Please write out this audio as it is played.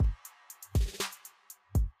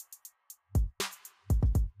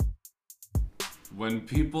When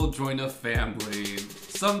people join a family,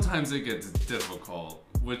 sometimes it gets difficult,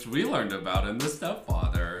 which we learned about in The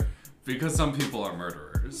Stepfather, because some people are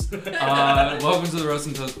murderers. Welcome to the Roast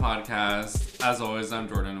and Toast podcast. As always, I'm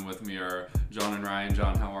Jordan, and with me are John and Ryan.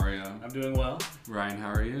 John, how are you? I'm doing well. Ryan, how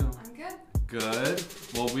are you? I'm good. Good.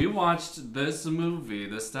 Well, we watched this movie,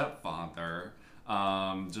 The Stepfather.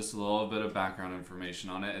 Just a little bit of background information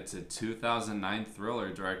on it. It's a 2009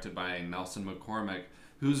 thriller directed by Nelson McCormick,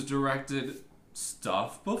 who's directed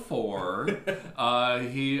stuff before.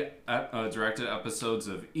 He directed episodes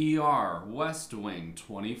of ER, West Wing,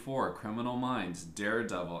 24, Criminal Minds,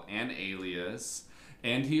 Daredevil, and Alias.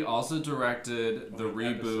 And he also directed the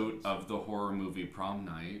reboot of the horror movie Prom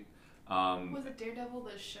Night. Was it Daredevil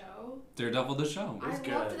the show? Daredevil the show. I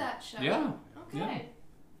loved that show. Yeah. Okay. Yeah.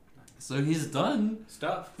 So he's done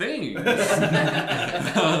Stuff. things.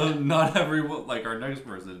 Not everyone, like our next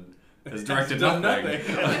person, has directed nothing.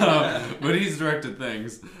 But he's directed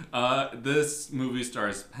things. This movie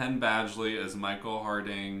stars Penn Badgeley as Michael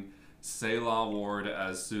Harding, Selah Ward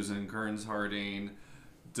as Susan Kearns Harding,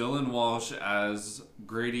 Dylan Walsh as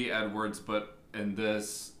Grady Edwards, but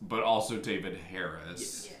also David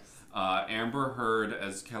Harris. Yes. Amber Heard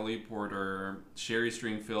as Kelly Porter, Sherry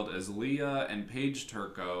Stringfield as Leah, and Paige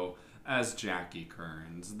Turco as Jackie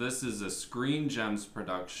Kearns. This is a Screen Gems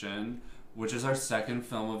production, which is our second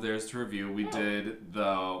film of theirs to review. We did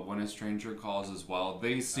the When a Stranger Calls as well.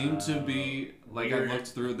 They seem to be, like, I looked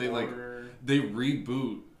through, they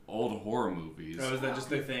reboot old horror movies. Oh, is that just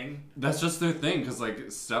their thing? That's just their thing, because,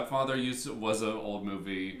 like, Stepfather was an old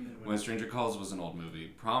movie, When a Stranger Calls was an old movie,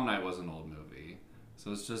 Prom Night was an old movie.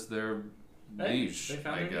 So it's just their niche, they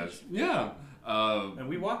found I their guess. niche. Yeah. And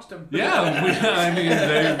we watched them. Yeah, I mean,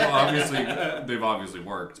 they've obviously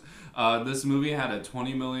worked. This movie had a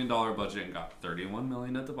 $20 million budget and got $31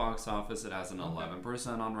 million at the box office. It has an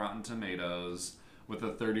 11% on Rotten Tomatoes with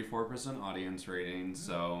a 34% audience rating.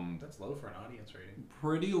 So That's low for an audience rating.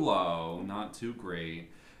 pretty low, not too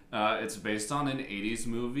great. It's based on an 80s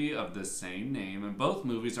movie of the same name, and both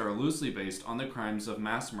movies are loosely based on the crimes of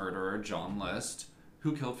mass murderer John List,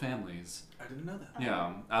 who killed families. I didn't know that.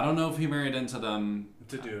 Yeah, I don't know if he married into them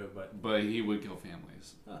To do it, but he would kill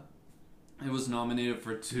families. Huh. It was nominated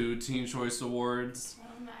for 2 Teen Choice Awards.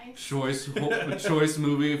 Oh, nice. Choice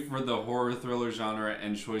movie for the horror thriller genre,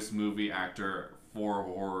 and Choice movie actor for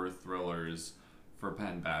horror thrillers for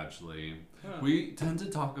Penn Badgeley. Huh. We tend to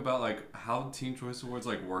talk about, like, how Teen Choice Awards,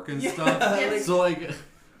 like, work and Yeah, stuff. like- So, like...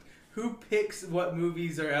 Who picks what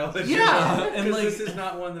movies are eligible? Yeah, and, Because like... this is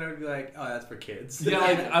not one that I would be like, oh, that's for kids. Yeah,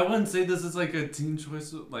 like, I wouldn't say this is, like, a Teen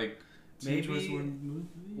Choice, Maybe- Choice Award movie.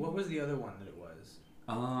 What was the other one that it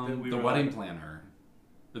was? The Wedding Planner.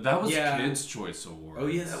 That was Kids' Choice Awards. Oh,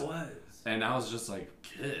 yeah, that was. And I was just like,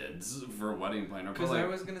 kids for Wedding Planner. Because like, I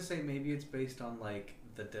was going to say maybe it's based on, like,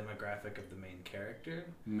 the demographic of the main character.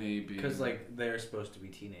 Maybe. Because, like, they're supposed to be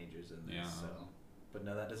teenagers in this, Yeah. so... But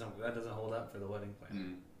no, that doesn't hold up for the Wedding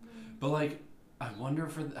Planner. But, like, I wonder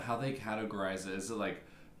how they categorize it. Is it, like...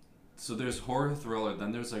 So there's horror thriller,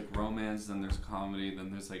 then there's, like, romance, then there's comedy, then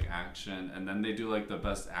there's, like, action, and then they do, like, the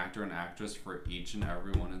best actor and actress for each and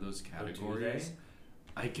every one of those categories. Do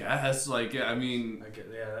I guess. Like, I mean... Okay,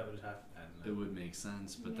 yeah, that would have... I don't know. It would make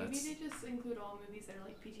sense, but Maybe that's... they just include all movies that are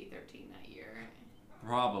like PG-13 that year.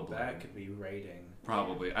 Probably. That could be rating.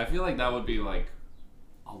 Probably. I feel like that would be, like,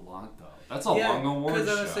 a lot, though. That's a long award show.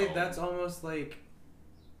 Because I would say that's almost like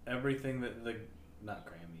everything that the... Not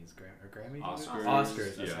Grammys. Grammys?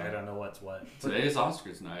 Oscars, Yeah. I don't know what's what. Today's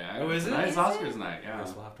Oscars night. Oh, is it? Tonight's Is Oscars it? night, I yeah.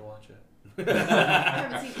 guess we'll have to watch it. I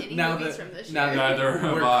haven't seen any movies from this year. Neither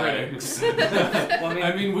have we're I. critics. Well,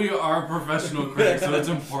 I mean, we are professional critics, so it's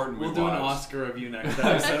important we'll we do watch. an Oscar review next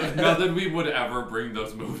episode. Not that we would ever bring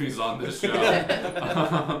those movies on this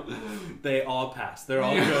show. They all pass. They're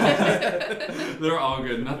all good. They're all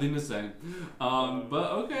good. Nothing to say.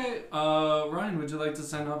 But okay, Ryan, would you like to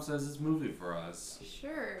synopsize this movie for us?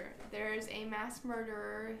 Sure. There's a mass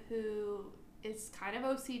murderer who is kind of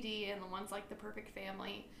OCD and wants like the perfect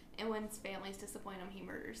family, and when his families disappoint him, he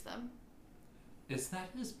murders them. Is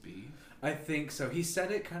that his beef? I think so. He said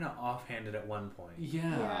it kind of offhanded at one point.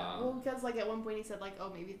 Yeah. Well, because like at one point he said like, oh,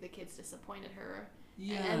 maybe the kids disappointed her.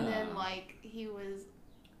 Yeah. And then like he was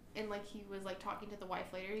talking to the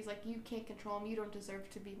wife later. He's like, you can't control him. You don't deserve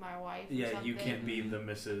to be my wife. Or Yeah, something. you can't be the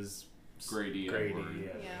Mrs. Grady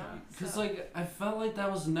Edward. Yeah. Because, So- like, I felt like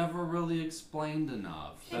that was never really explained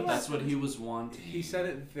enough. It That's what wasn't. he was wanting. He said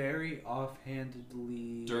it very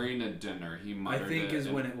offhandedly. During a dinner, he I muttered think it, is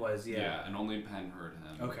and- when it was, yeah. and only Penn heard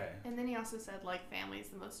him. Okay. And then he also said like family's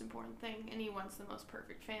the most important thing, and he wants the most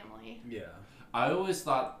perfect family. Yeah. I always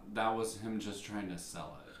thought that was him just trying to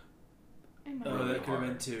sell it. It might Oh, be. that could have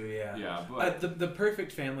been two, yeah. Yeah, but the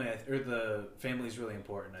perfect family, or the family's really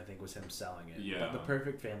important, I think, was him selling it. Yeah. But the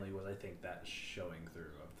perfect family was, I think, that showing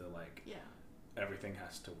through of the, like, Yeah. everything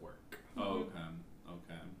has to work.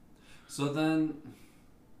 okay. So then,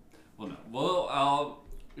 well, no. Well,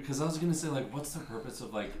 because I was going to say, like, what's the purpose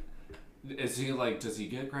of, like, is he, like, does he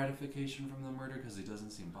get gratification from the murder because he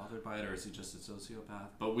doesn't seem bothered by it, or is he just a sociopath?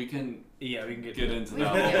 But we can We can get to into We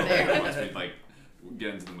that can a get little bit there. once we, like,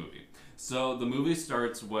 get into the movie. So the movie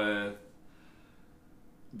starts with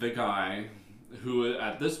the guy who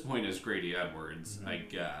at this point is Grady Edwards, I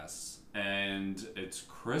guess, and it's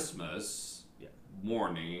Christmas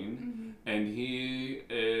morning, and he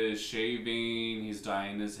is shaving, he's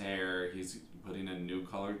dyeing his hair, he's putting in new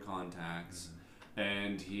colored contacts,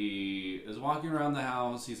 and he is walking around the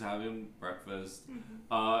house, he's having breakfast,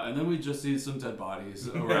 and then we just see some dead bodies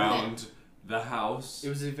around the house. It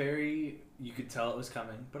was a very... You could tell it was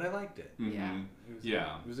coming, but I liked it. Yeah.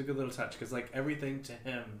 It was a good little touch, because, like, everything to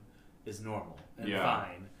him is normal and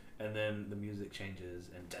fine, and then the music changes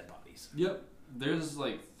and dead bodies. Yep. There's,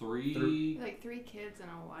 like, three... Like 3 kids and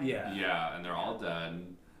a wife. Yeah. Yeah, and they're all dead.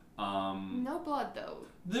 No blood, though.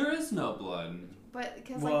 There is no blood. But,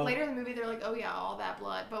 because, like, later in the movie, they're like, oh, yeah, all that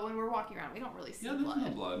blood. But when we're walking around, we don't really see Yeah, there's blood. no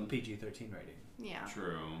blood. PG-13 rating. Yeah.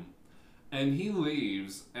 True. And he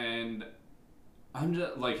leaves, and I'm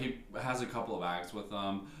just, like, he has a couple of acts with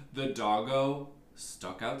them. The doggo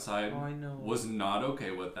stuck outside. Oh, I know. Was not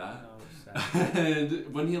okay with that. No, sad.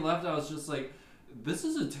 And when he left, I was just like, this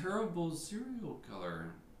is a terrible serial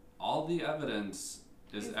killer. All the evidence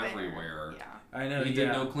is Is there. everywhere. Yeah. I know. He did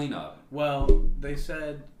no cleanup. Well, they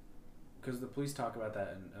said, because the police talk about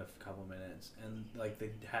that in a couple minutes, and, like, they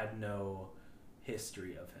had no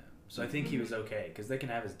history of him. So I think he was okay, because they can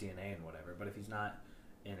have his DNA and whatever, but if he's not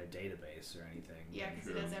in a database or anything... Yeah, because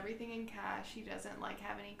he does everything in cash. He doesn't, like,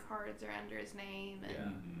 have any cards or under his name.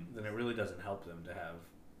 And then it really doesn't help them to have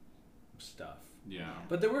stuff. Yeah.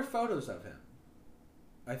 But there were photos of him,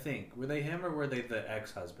 I think. Were they him, or were they the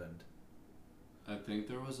ex-husband? I think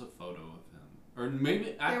there was a photo of him. Or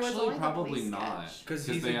maybe, There was actually, only the probably police not. sketch. Because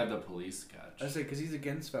they had the police sketch. I say, because he's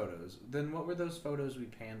against photos. Then what were those photos we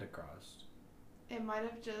panned across? It might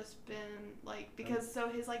have just been, like, because, so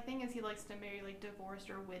his, like, thing is he likes to marry, like, divorced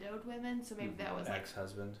or widowed women, so maybe that was, like,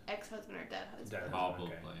 ex-husband ex-husband or dead husband. Dead. Probably.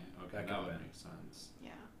 That That would could've make sense.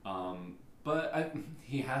 Yeah. But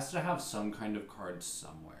he has to have some kind of card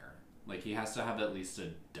somewhere. Like, he has to have at least a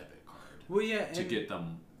debit card. Well, yeah, to get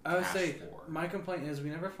them I would cash say for. my complaint is we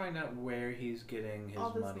never find out where he's getting his All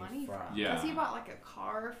this money from. Yeah. Because he bought, like, a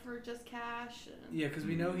car for just cash. And... Yeah, because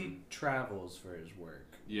we know he travels for his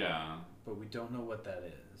work. Yeah. But we don't know what that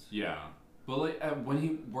is. Yeah. But, like, when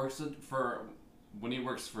he works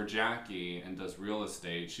for Jackie and does real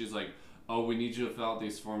estate, she's like, oh, we need you to fill out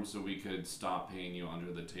these forms so we could stop paying you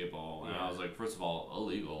under the table. And I was like, first of all,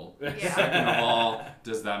 illegal. Yeah. Second of all,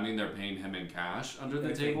 does that mean they're paying him in cash under the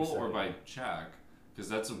I table think so. or by check? Because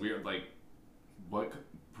that's a weird, like, what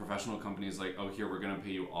professional company is like, oh, here, we're going to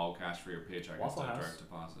pay you all cash for your paycheck Waffle instead of House. direct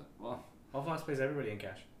deposit. Well, Waffle House pays everybody in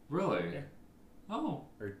cash. really? Yeah. Oh.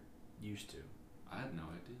 Or used to. I had no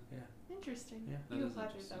idea. Yeah. Interesting. Yeah. That You is applied it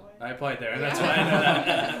interesting. that way. I applied there, and Yeah. that's why I know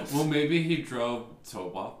that. Well, maybe he drove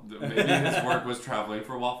to maybe his work was traveling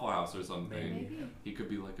for Waffle House or something. Maybe. He could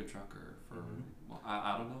be like a trucker for. Mhm. Well,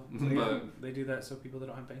 I don't know, but They do that so people that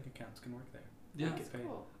don't have bank accounts can work there. yeah. That's Get paid.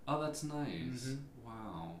 cool. Oh, that's nice. Mhm.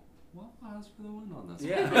 Wow. Well, House for the win on this.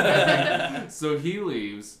 Yeah. one. So he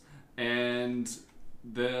leaves, and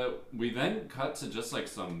we then cut to just like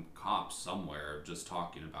some cops somewhere just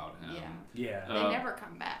talking about him. Yeah. Yeah. They never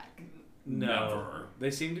come back. No. Never.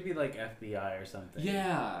 They seem to be like FBI or something.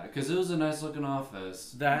 Yeah, because it was a nice looking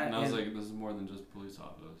office. That and I was and- like, this is more than just police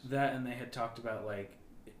office. That, and they had talked about, like,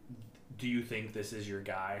 do you think this is your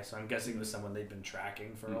guy? So I'm guessing it was someone they'd been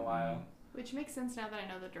tracking for a while. Which makes sense now that I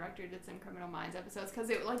know the director did some Criminal Minds episodes, because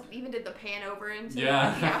it, like, even did the pan over into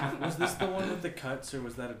Yeah. yeah. Was this the one with the cuts, or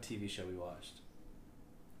was that a TV show we watched?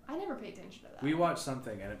 I never paid attention to that. We watched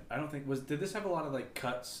something, and I don't think did this have a lot of like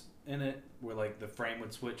cuts in it, where like the frame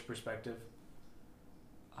would switch perspective?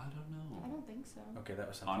 I don't know. I don't think so. Okay, that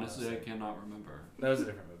was something. Honestly, I else. cannot remember. That was a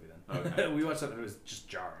different movie then. Okay. We watched something that was just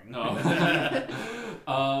jarring.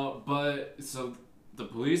 But so the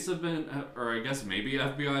police have been, or I guess maybe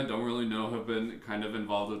FBI, don't really know, have been kind of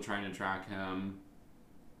involved with trying to track him,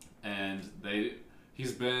 and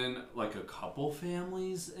he's been like a couple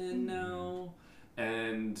families in now,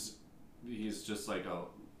 and he's just like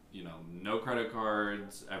no credit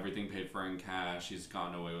cards, everything paid for in cash. He's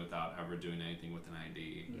gotten away without ever doing anything with an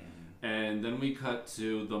ID. Yeah. And then we cut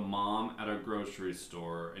to the mom at a grocery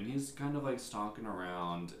store, and he's kind of like stalking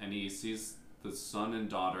around, and he sees the son and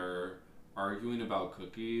daughter arguing about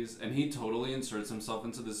cookies, and he totally inserts himself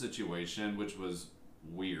into the situation, which was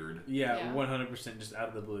weird. Yeah, 100% just out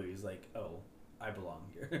of the blue. He's like, oh, I belong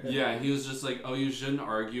here. Yeah, he was just like, oh, you shouldn't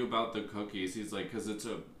argue about the cookies. He's like, because it's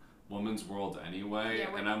a woman's world anyway.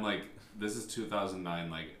 Yeah, and I'm like, this is 2009.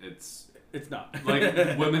 Like, it's not.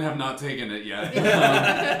 like, women have not taken it yet.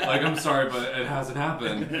 Like, I'm sorry, but it hasn't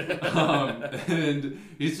happened. And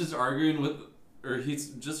he's just arguing with, or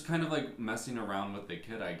he's just kind of like messing around with the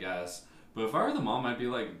kid, I guess. But if I were the mom, I'd be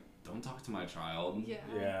like, don't talk to my child.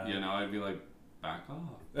 Yeah. You know, I'd be like, back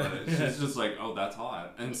off. But she's just like, oh, that's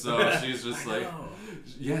hot. And so she's just like,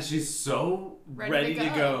 yeah, she's so ready to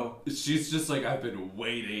go. She's just like, I've been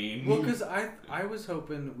waiting. Well, because I was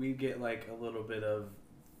hoping we'd get like a little bit of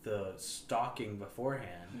the stalking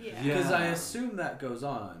beforehand. Yeah. Because I assume that goes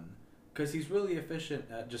on. Because he's really efficient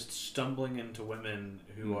at just stumbling into women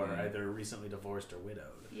who are either recently divorced or widowed.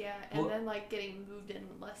 Yeah, and then like getting moved in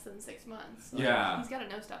less than 6 months. Like, yeah. He's got to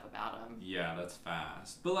know stuff about him. Yeah, that's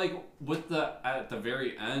fast. But like with at the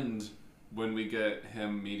very end, when we get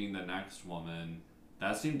him meeting the next woman,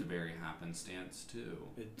 that seemed very happenstance too.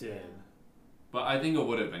 It did. But I think it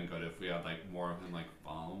would have been good if we had like more of him like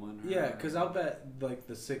following her. Yeah, because I'll bet like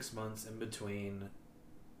the 6 months in between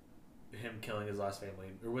him killing his last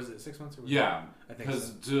family, or was it 6 months? Or was yeah, I think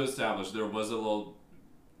because to establish there was a little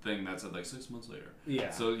thing that said like 6 months later. Yeah.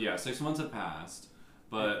 So yeah, 6 months had passed,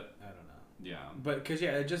 but I don't know. Yeah. But because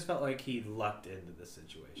it just felt like he lucked into the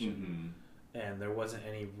situation, and there wasn't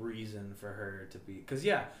any reason for her to be. Because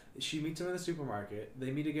she meets him in the supermarket.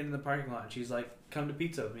 They meet again in the parking lot, and she's like, "Come to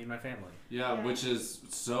pizza with me and my family." Yeah, which is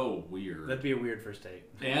so weird. That'd be a weird first date.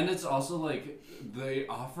 And it's also like they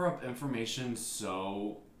offer up information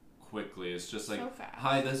so quickly. It's just like, so fast.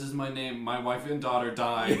 "Hi, this is my name. My wife and daughter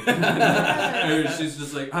died." And she's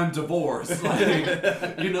just like, "I'm divorced."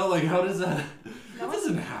 Like, you know, like how does that? That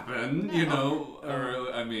doesn't happen, No. you know.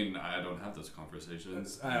 Or I mean, I don't have those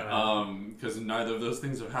conversations. I don't know. Because neither of those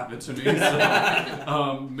things have happened to me.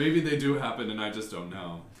 So maybe they do happen, and I just don't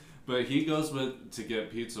know. But he goes to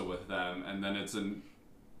get pizza with them, and then it's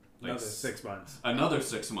Another 6 months. Another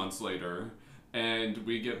 6 months later, and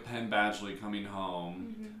we get Penn Badgeley coming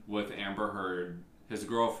home with Amber Heard, his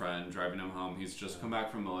girlfriend, driving him home. He's just come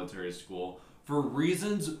back from military school for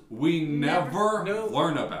reasons we never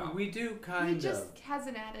learn about. We do kind of. He just has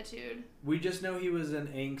an attitude. We just know he was an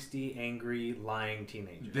angsty, angry, lying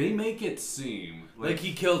teenager. They make it seem like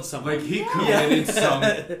he killed someone. Like he committed some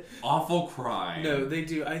awful crime. No, they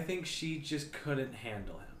do. I think she just couldn't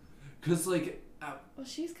handle him. Because, like... well,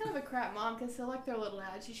 she's kind of a crap mom because he'll like their little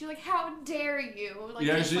attitude. She's like, "How dare you?" Like,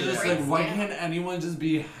 yeah, she's just like, "Why down. can't anyone just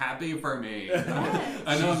be happy for me?" Yes.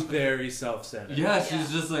 I know. She's very self-centered. Yeah,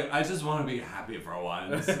 she's just like, "I just want to be happy for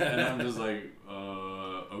once," and I'm just like,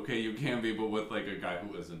 okay, you can be, but with like a guy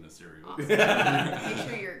who isn't a serial killer. Make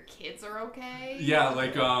sure your kids are okay. Yeah,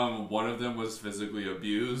 like one of them was physically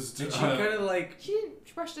abused. And she kind of like she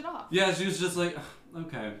brushed it off. Yeah, she was just like,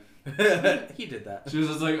 okay. He did that. She was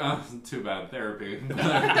just like, oh, too bad, therapy.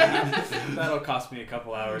 That'll cost me a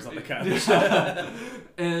couple hours on the couch.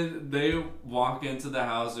 And they walk into the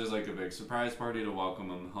house. There's like a big surprise party to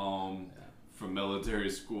welcome him home from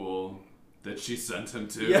military school that she sent him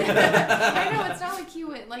to. Yeah. I know, it's not like he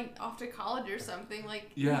went like off to college or something.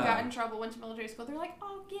 Like he got in trouble, went to military school. They're like,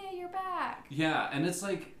 "Oh yeah, you're back." Yeah, and it's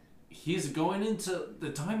like he's going into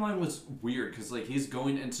the timeline was weird because like he's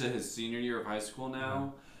going into his senior year of high school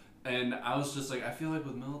now. And I was just like, I feel like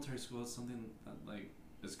with military school, it's something that, like,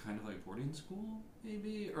 is kind of like boarding school,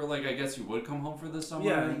 maybe? Or, like, I guess you would come home for the summer.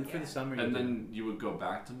 Yeah, for the summer. And then you would go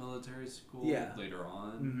back to military school later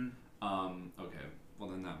on. Okay, well,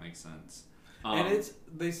 then that makes sense. And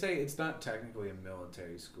they say it's not technically a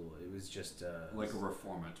military school. It was just like a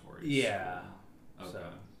reformatory school. Okay. So.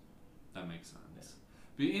 That makes sense. Yeah.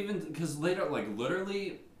 But even, because later, like,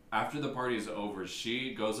 literally... After the party is over,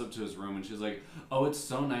 she goes up to his room and she's like, "Oh, it's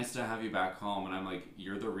so nice to have you back home." And I'm like,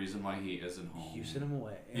 "You're the reason why he isn't home. You sent him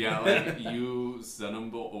away." Yeah, like, you sent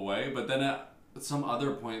him away. But then at some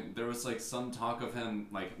other point, there was, like, some talk of him,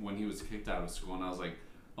 like, when he was kicked out of school. And I was like,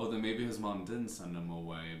 oh, then maybe his mom didn't send him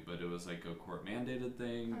away. But it was, like, a court-mandated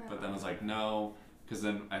thing. But then I was like, no. Because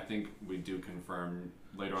then I think we do confirm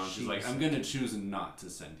later on. She's like, "I'm going to choose not to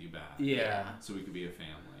send you back." Yeah. So we could be a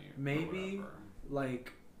family. Maybe,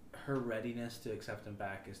 like... her readiness to accept him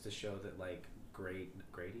back is to show that, like, Grady?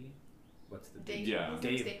 What's the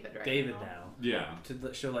David now. Yeah.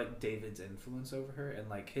 To show, like, David's influence over her and,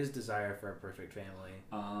 like, his desire for a perfect family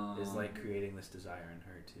is, like, creating this desire in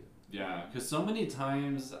her, too. Yeah, because so many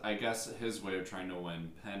times, I guess his way of trying to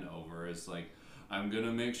win Penn over is, like, "I'm going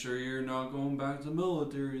to make sure you're not going back to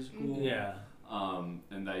military school." Yeah.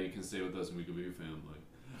 and that you can stay with us and we can be your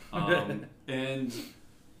family. And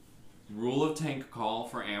rule of tank call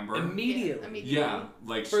for Amber. Immediately. Yeah,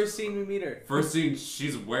 like First scene we meet her. First scene,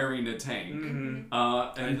 she's wearing a tank.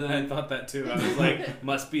 Mm-hmm. And then I thought that too. I was like,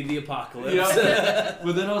 must be the apocalypse. Yeah.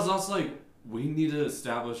 But then I was also like, we need to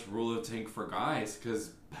establish rule of tank for guys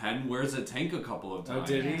because Penn wears a tank a couple of times.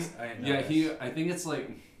 Oh, did he? Yeah, I think it's like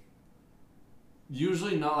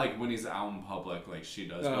usually not like when he's out in public like she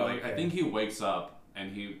does, but like I think he wakes up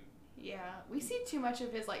and he. Yeah, we see too much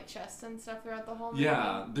of his like chest and stuff throughout the whole movie.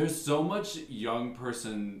 Yeah, there's so much young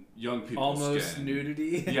people almost skin.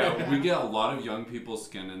 nudity. Yeah, we get a lot of young people's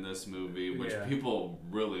skin in this movie, which Yeah. people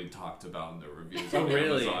really talked about in their reviews. Oh, on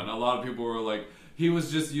really? Amazon. A lot of people were like, he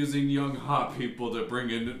was just using young hot people to bring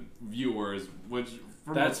in viewers, which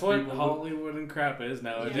for That's most what people Hollywood and crap is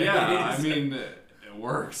nowadays. Yeah, I mean, it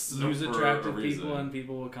works. Use for attractive a reason. people and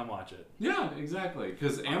people will come watch it. Yeah, exactly.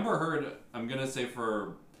 Because Amber Heard, I'm gonna say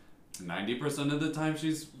for 90% of the time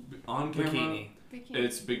she's on camera, Bikini.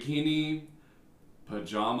 it's bikini,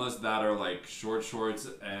 pajamas that are like short shorts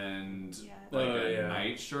and like a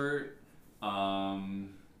night shirt.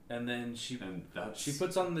 And then she that's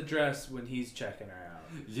puts on the dress when he's checking her out.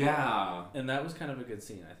 Yeah. And that was kind of a good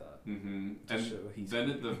scene, I thought. Mm-hmm. To show And he's then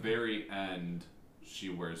at the very end, she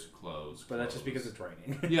wears clothes. But that's just because it's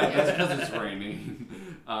raining. Yeah, that's because it's raining.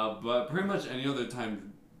 But pretty much any other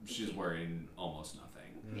time, she's wearing almost nothing.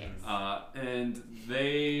 Yes. And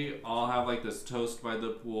they all have like this toast by the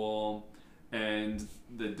pool, and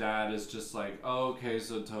the dad is just like, oh, okay,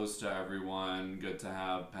 so toast to everyone, good to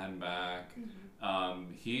have Penn back.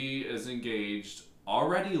 Mm-hmm. He is engaged,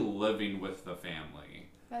 already living with the family.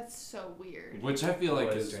 That's so weird. Which I feel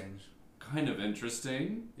like is strange. kind of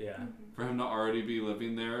interesting. Yeah. Mm-hmm. For him to already be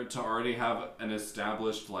living there, to already have an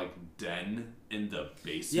established like den in the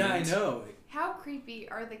basement. Yeah, I know. How creepy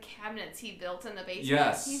are the cabinets he built in the basement?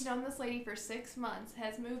 Yes. He's known this lady for 6 months,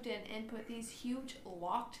 has moved in and put these huge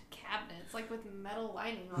locked cabinets, like with metal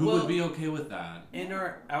lining on Who them. would be okay with that? And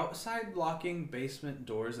are outside locking basement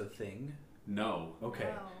doors a thing? No. Okay.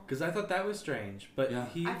 No. Because I thought that was strange, but Yeah.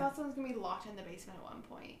 I thought someone was going to be locked in the basement at one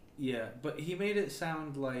point. Yeah, but he made it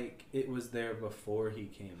sound like it was there before he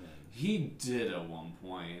came in. He did at one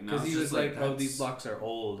point. Because he was like, oh, that's- these locks are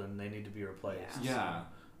old and they need to be replaced. Yeah.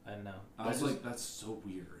 I know. I was like, that's so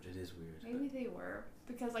weird. It is weird. Maybe they were.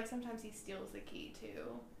 Because, like, sometimes he steals the key,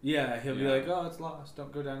 too. Yeah, he'll be Yeah. like, oh, it's lost.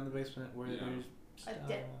 Don't go down in the basement where Yeah. there's A stuff.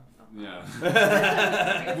 dead... Oh. Yeah.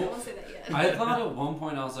 I guess I won't say that yet. I thought at one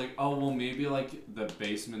point I was like, oh, well, maybe like the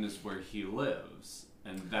basement is where he lives,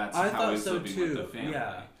 and that's I how thought he's so living too, with the family.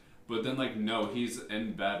 yeah. But then, like, no, he's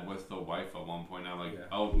in bed with the wife at one point. I'm like, Yeah.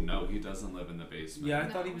 oh no, he doesn't live in the basement. Yeah, I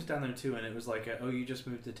No. thought he was down there too, and it was like, oh, you just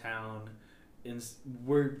moved to town.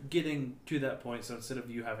 We're getting to that point, so instead of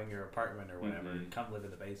you having your apartment or whatever, Mhm. come live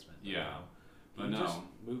in the basement. Yeah. But He no. just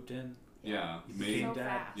moved in. Yeah, He made became so dad.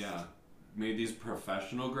 fast. yeah, made these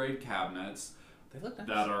professional grade cabinets They look nice.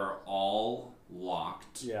 that are all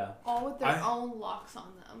locked. Yeah. All with their I- own locks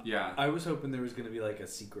on them. Yeah, I was hoping there was going to be like a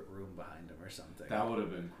secret room behind him or something. that would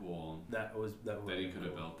have been cool. That That he could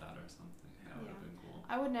have built that or something. That would have been cool.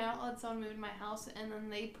 I would not let someone move in my house and then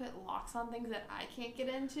they put locks on things that I can't get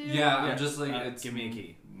into. Yeah, I'm just like, it's give me a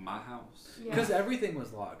key. my house. Yeah. Because everything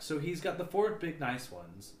was locked. So he's got the 4 big nice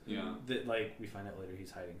ones Yeah. that like we find out later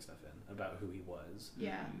he's hiding stuff in about who he was.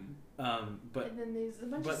 Yeah. Mhm. But and then there's a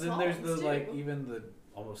bunch of then small there's ones, the too. like even the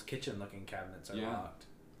almost kitchen looking cabinets are Yeah. locked.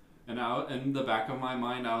 And in the back of my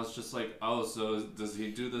mind, I was just like, oh, so does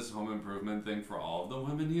he do this home improvement thing for all of the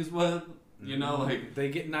women he's with? You know, like... They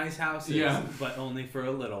get nice houses, Yeah. but only for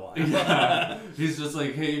a little while. Yeah. He's just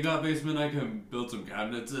like, hey, you got a basement, I can build some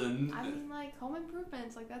cabinets in. I mean, like, home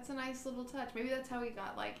improvements, like, that's a nice little touch. Maybe that's how he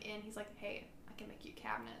got, like, in. He's like, hey, I can make you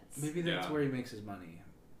cabinets. Maybe that's Yeah. where he makes his money.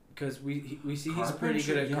 Because we see he's pretty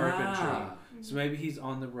good at Yeah. carpentry. Mhm. So maybe he's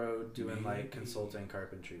on the road doing like Maybe. consulting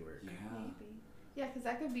carpentry work. Yeah. Maybe. Yeah, because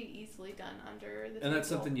that could be easily done under the And that's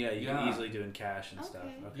table. something, you Yeah. can easily do in cash and stuff.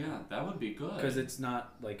 Okay. Yeah, that would be good. Because it's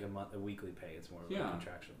not like a weekly pay; it's more of Yeah, a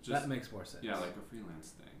contractual. just- that makes more sense. Yeah, like a freelance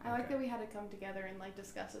thing. I like Okay. that we had to come together and, like,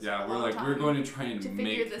 discuss this Yeah, for a we're long like, time. we're going to try and to make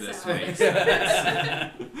figure this this out. make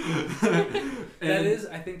sense. That is,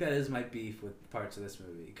 I think that is my beef with parts of this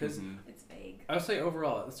movie. Because Mhm. It's vague. I would say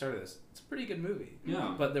overall at the start of this, it's a pretty good movie.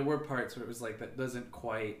 Yeah. But there were parts where it was like that doesn't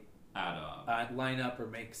quite Add up. line up or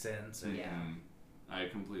make sense. Or, Yeah. Mhm. I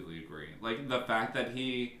completely agree. Like the fact that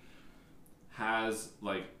he has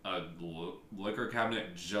like a liquor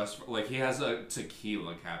cabinet just for, like he has a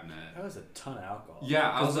tequila cabinet. That was a ton of alcohol. Yeah,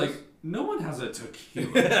 I was 'Cause like, no one has a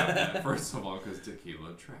tequila cabinet. First of all, because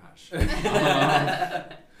tequila trash.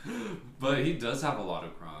 But he does have a lot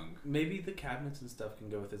of crunk. Maybe the cabinets and stuff can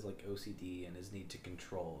go with his like OCD and his need to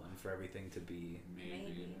control and for everything to be.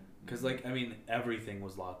 Maybe. Because like I mean everything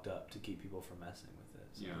was locked up to keep people from messing with it.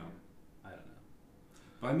 So Yeah. I don't know.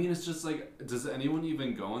 But I mean, it's just like, does anyone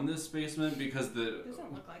even go in this basement? Because It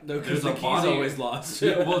doesn't look like No, it. because There's the a key's body- always lost.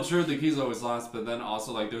 yeah, well, true, the key's always lost, but then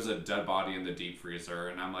also, like, there's a dead body in the deep freezer,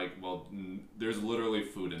 and I'm like, well, there's literally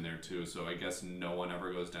food in there, too, so I guess no one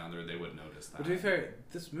ever goes down there, they would notice that. But to be fair,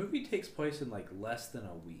 this movie takes place in like less than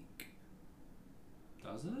a week.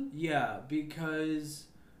 Does it? Yeah, because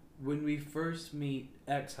when we first meet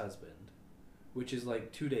ex-husband, which is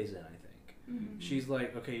like 2 days in, I think. Mhm. She's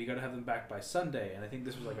like, okay, you gotta have them back by Sunday, and I think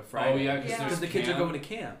this was like a Friday. Oh, yeah, Yeah. because the kids are going to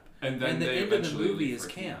camp, and then and the they end of the eventually movie leave is for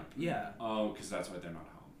camp. Yeah, Oh, because that's why they're not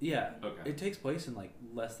home. yeah. Okay. It takes place in like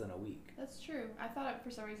less than a week. That's true. I thought it, for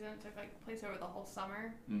some reason it took like place over the whole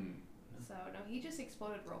summer. Mm. So no, he just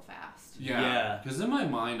exploded real fast. Yeah. Yeah. Because in my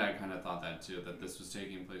mind, I kind of thought that, too, that this was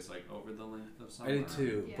taking place, like, over the length of summer. I did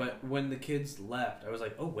too, Yeah. but when the kids left, I was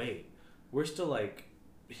like, oh wait, we're still like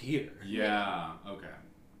here. Yeah, okay.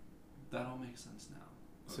 That all makes sense now.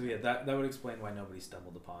 So yeah, that would explain why nobody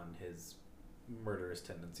stumbled upon his murderous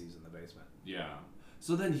tendencies in the basement. Yeah.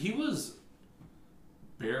 So then he was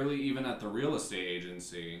barely even at the real estate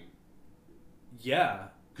agency Yeah,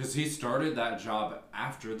 because he started that job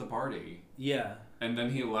after the party, yeah. and then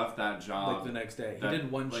he left that job. Like the next day, he that,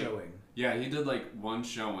 did one like, showing. Yeah, he did like one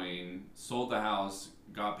showing, sold the house,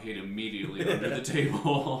 got paid immediately under the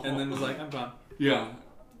table, And then was like, I'm gone. yeah,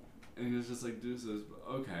 and he was just like, deuces.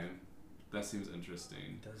 Okay, that seems interesting.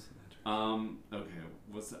 It does seem interesting. Okay,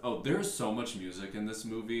 what's that? Oh, there's so much music in this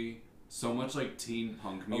movie. So much like teen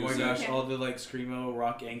punk Oh music. my gosh, all the like screamo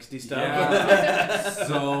rock angsty stuff. Yeah,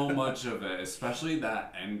 so much of it, especially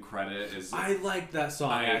that end credit is. I liked that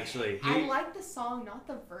song actually. I like the song, not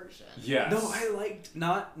the version. Yes. No, I liked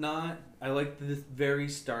not. I liked the very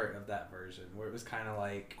start of that version where it was kind of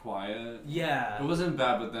like quiet. yeah. It wasn't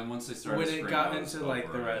bad, but then once they started. When it screaming, got I was into like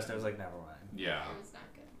over the it. rest, I was like, never mind. Yeah. It was not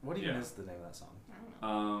good. What even Yeah. is the name of that song? I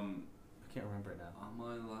don't know. I can't remember it now. On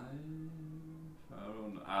my life.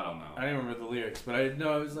 I don't know. I don't remember the lyrics, but I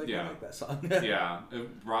know I was like, Yeah. I like that song. Yeah,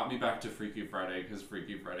 it brought me back to Freaky Friday because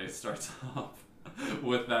Freaky Friday starts off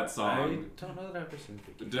with that I song. don't know that I've ever seen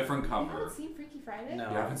Freaky. Different You cover. haven't seen Freaky Friday? No.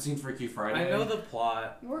 You haven't seen Freaky Friday? I know the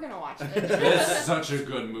plot. We're gonna watch it. It's such a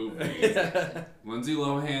good movie. Yeah. Lindsay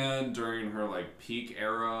Lohan during her like peak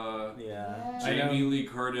era. Yeah. Yeah. I know. Jamie Lee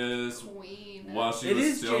Curtis Queen. while she It was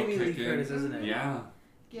is still Jamie Lee kicking. Curtis, isn't it? Yeah.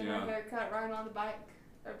 Getting Yeah. her haircut, riding on the bike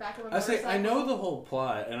or back of a I say motorcycle. I know the whole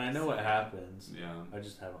plot and I know what happens. Yeah. I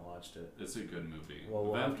just haven't watched it. It's a good movie. Well,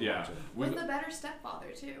 we'll have to yeah. watch it. With the better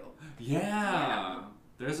stepfather too. Yeah. Yeah.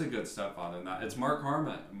 There's a good stepfather in that. It's Mark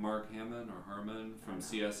Hamill from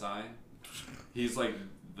CSI. He's like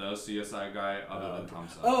the CSI guy other than Tom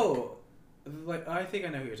Selleck. Oh, like I think I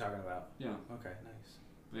know who you're talking about. Yeah. Okay, nice.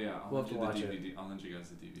 But yeah, We'll have to watch it. DVD. I'll lend you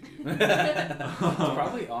guys the DVD. It's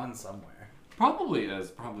probably on somewhere. Probably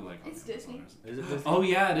is. Probably like. It's on Disney. Amazon Is it Disney? Oh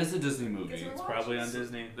yeah, it is a Disney movie. Guess we're It's probably on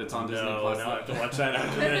Disney. It's on Disney No, Plus. now I have to watch that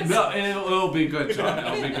after this. No, it'll be good, John.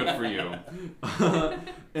 It'll be good for you.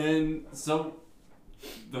 And so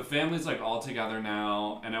the family's like all together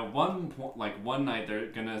now, and at one point, like one night, they're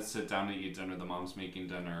gonna sit down to eat dinner. The mom's making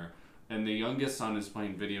dinner, and the youngest son is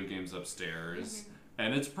playing video games upstairs,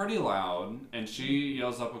 and it's pretty loud. And she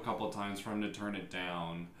yells up a couple times for him to turn it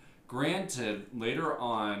down. Granted, later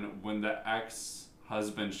on, when the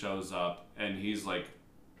ex-husband shows up and he's like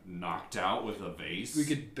knocked out with a vase. We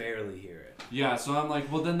could barely hear it. Yeah, so I'm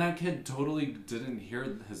like, well, then that kid totally didn't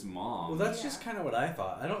hear his mom. Well, that's Yeah. just kind of what I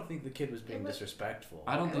thought. I don't think the kid was being It was- disrespectful.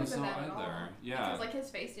 I don't It think so wasn't that at all. either. Yeah. Because like his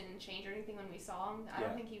face didn't change or anything when we saw him. I Yeah.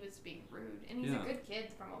 don't think he was being rude, and he's Yeah. a good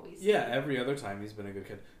kid from what we see. Yeah, every other time he's been a good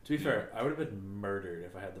kid. To be Yeah. fair, I would have been murdered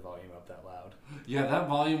if I had the volume up that loud. Yeah, that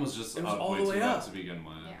volume was just It was up all way the way too loud up. to begin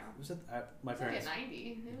with. Yeah. Was it? My It's like parents. at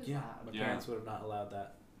 90. It was Yeah, loud. my Yeah. parents would have not allowed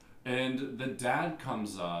that. And the dad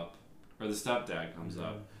comes up, or the stepdad comes Mm-hmm.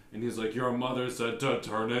 up, and he's like, "Your mother said to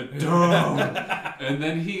turn it down." And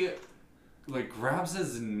then he, like, grabs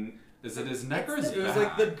is it his neck or his It was back?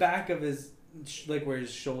 like the back of his, like where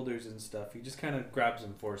his shoulders and stuff. He just kind of grabs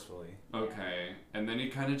him forcefully. Okay. And then he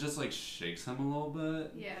kind of just, like, shakes him a little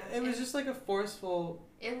bit. Yeah. It was just like a forceful.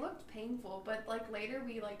 It looked painful, but like later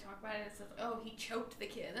we like talk about it and it says, "Oh, he choked the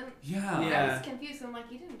kid." And Yeah. Yeah. I was confused. I'm like,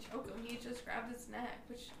 he didn't choke him. He just grabbed his neck.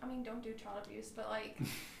 Which I mean, don't do child abuse, but like,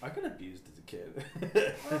 I got abused as a kid.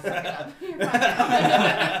 well, suck it up. You're fine.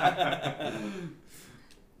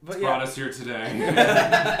 But Brought yeah, us here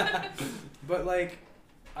today. but like,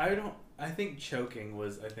 I think choking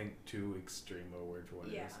was too extreme a word for what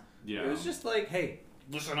it Yeah. is. Yeah. It was just like, hey,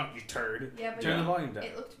 listen up, you turd. Yeah, but Turn the volume down.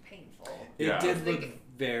 it looked painful. It Yeah. did look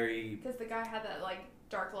very... Because the guy had that, like,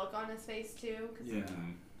 dark look on his face, too. Yeah.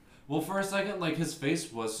 Well, for a second, like, his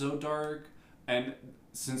face was so dark, and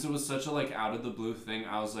since it was such a, like, out-of-the-blue thing,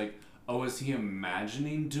 I was like, oh, is he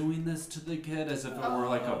imagining doing this to the kid as if it were,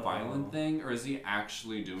 like, a violent thing, or is he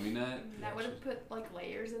actually doing it? That would have put, like,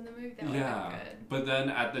 layers in the movie. That would have Yeah, been good. but then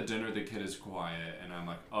at the dinner, the kid is quiet, and I'm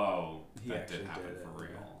like, oh, He that actually did happen did it, for real.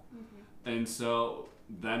 yeah. Mm-hmm. And so,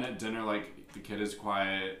 then at dinner, like, the kid is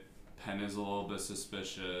quiet, Penn is a little bit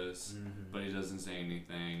suspicious, but he doesn't say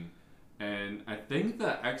anything. And I think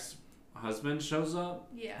the ex-husband shows up.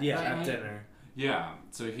 Yeah. Yeah, that at night. dinner. Yeah,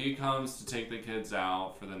 so he comes to take the kids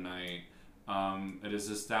out for the night. It is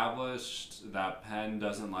established that Penn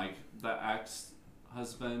doesn't like the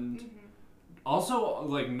ex-husband. Mm-hmm. Also,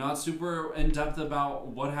 like, not super in-depth about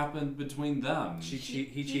what happened between them. He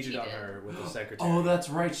cheated on her with the secretary. Oh, that's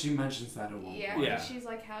right. She mentions that at one Yeah, point. Yeah. she's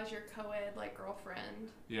like, how's your co-ed, like,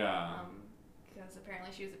 girlfriend? Yeah. Because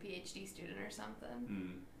apparently she was a PhD student or something.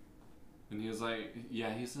 Mm. And he was like,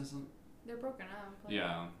 yeah, he says something. They're broken up. Like,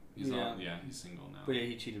 Yeah. He's he's single now. But yeah,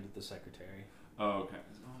 he cheated with the secretary. Oh, okay.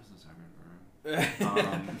 Oh, it's the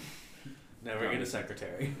secretary. Never get a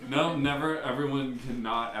secretary. No, never. Everyone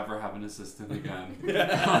cannot ever have an assistant again.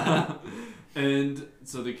 And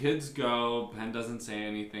so the kids go. Penn doesn't say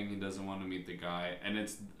anything. He doesn't want to meet the guy. And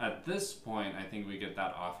it's at this point, I think we get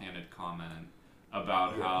that offhanded comment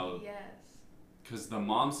about how, Yes. because the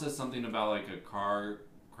mom says something about like a car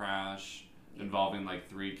crash involving like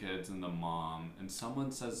 3 kids and the mom, and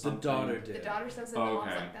someone says The something. daughter did. The daughter says that Oh, the mom's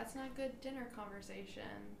okay. like, that's not good dinner conversation.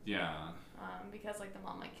 Yeah. Because like the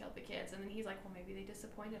mom like killed the kids, and then he's like, well, maybe they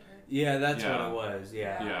disappointed her. Yeah, that's Yeah. what it was.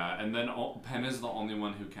 Yeah. Yeah, and then Penn is the only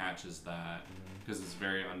one who catches that because it's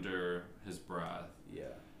very under his breath. Yeah.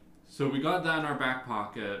 So we got that in our back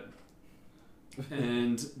pocket.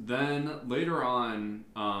 And then later on,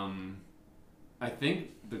 I think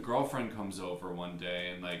the girlfriend comes over one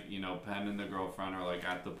day, and like, you know, Penn and the girlfriend are like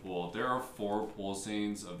at the pool. There are 4 pool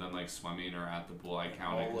scenes of them like swimming or at the pool. I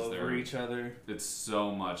counted All because over they're each other. it's so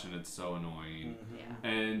much and it's so annoying. Yeah.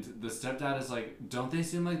 And the stepdad is like, don't they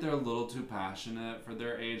seem like they're a little too passionate for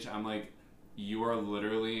their age? I'm like, you are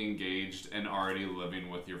literally engaged and already living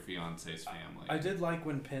with your fiance's family. I did like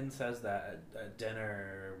when Penn says that at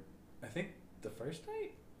dinner. I think the first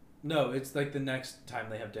night. No, it's like the next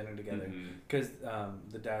time they have dinner together. Mhm. Because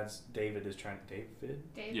the dad's David is trying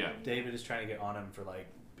Yeah. David is trying to get on him for like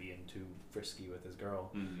being too frisky with his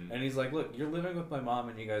girl. Mhm. And he's like, look, you're living with my mom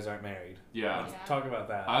and you guys aren't married. Yeah. Let's talk about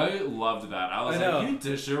that. I loved that. I was I know. like, you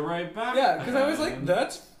dish it right back. Yeah, because I was like, man.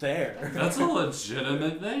 that's fair. That's a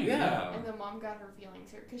legitimate thing. Yeah. And the mom got her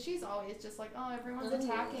feelings hurt because she's always just like, oh, everyone's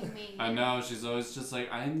attacking me. I know. She's always just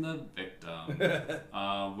like, I'm the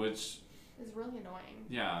victim. Which, It's really annoying.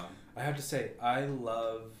 yeah. I have to say, I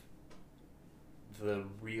love the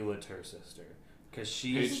realtor sister. Because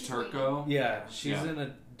she's... Paige Turco. Yeah, she's Yeah. in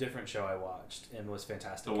a different show I watched and was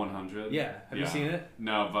fantastic. The 100. Yeah. Have you seen it?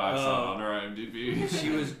 No, but I saw it on her IMDb. She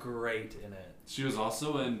was great in it. She was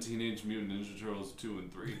also in Teenage Mutant Ninja Turtles 2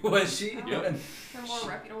 and 3. Was she? Yep. Her more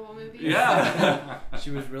reputable movies. Yeah. She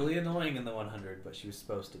was really annoying in the 100, but she was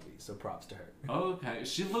supposed to be, so props to her. Okay.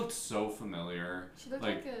 She looked so familiar. She looked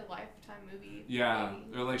like a Lifetime movie. Yeah,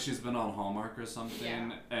 lady. or like she's been on Hallmark or something.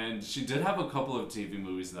 Yeah. And she did have a couple of TV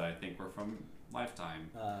movies that I think were from Lifetime.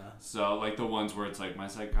 So like the ones where it's like my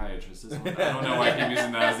psychiatrist is on that. I don't know why I keep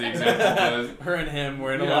using that as the example. But her and him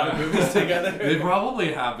were in a lot of movies together. They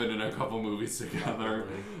probably have been in a couple movies together.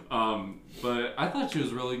 Probably. But I thought she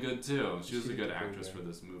was really good too. She was a She's good pretty actress good. for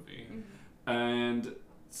this movie. Mm-hmm. And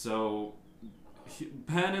so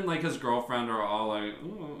Penn and like his girlfriend are all like,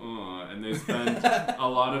 and they spend a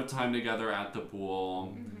lot of time together at the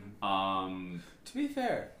pool. Mm-hmm. To be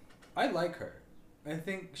fair, I like her. I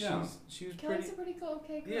think Yeah. she was Kelly's pretty... a pretty cool,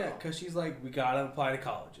 okay girl. Yeah, because she's like, we gotta apply to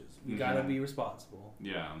colleges. We gotta be responsible.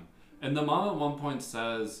 Yeah. And the mom at one point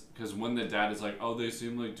says, because when the dad is like, oh, they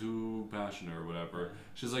seem like too passionate or whatever,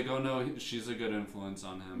 she's like, oh no, she's a good influence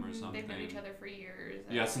on him or something. They've known each other for years.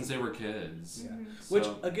 Yeah, since they were kids. Yeah. So, Which,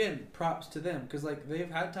 again, props to them, because like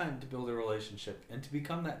they've had time to build a relationship and to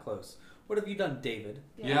become that close. What have you done, David?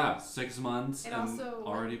 yeah, 6 months and, And also,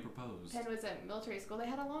 already proposed. Penn was at military school. They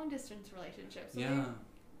had a long distance relationship. So Yeah.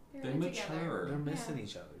 they They were mature. together. They're missing Yeah.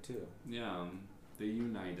 each other too. Yeah, they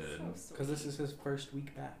united. So sweet. Because this is his first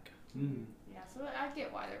week back. Mm. Yeah, so I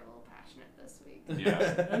get why they're a little passionate this week.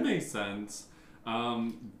 Yeah, it makes sense.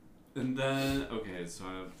 And then, okay, so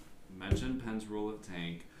I mentioned Penn's rule of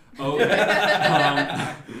tank. Oh,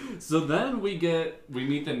 so then we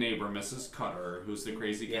meet the neighbor, Mrs. Cutter, who's the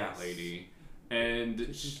crazy cat Yes. lady, and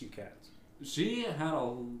She's cute cats. She had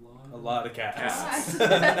a lot of cats.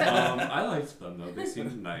 I liked them though. They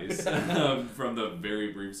seemed nice from the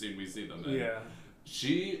very brief scene we see them in. Yeah.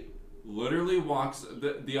 She literally walks.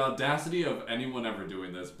 The audacity of anyone ever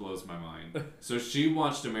doing this blows my mind. So she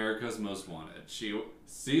watched America's Most Wanted. She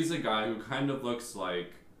sees a guy who kind of looks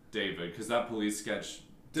like David, because that police sketch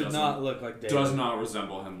Did not look like David. does not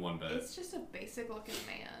resemble him one bit. It's just a basic looking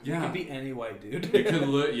man. Yeah. It could be any white dude. It could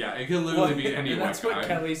literally be any and white that's guy. what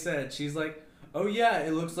Kelly said. She's like, "Oh yeah,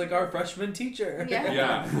 it looks like our freshman teacher." Yeah.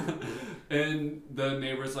 Yeah. And the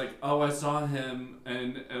neighbor's like, "Oh, I saw him,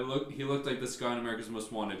 and he looked like this guy in America's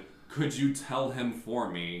Most Wanted. Could you tell him for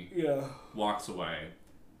me?" Yeah. Walks away.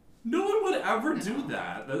 No one would ever do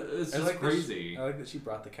that. It's just crazy. I like that she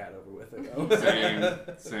brought the cat over with her,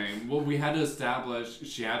 though. Same. Well, we had to establish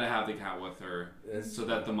she had to have the cat with her so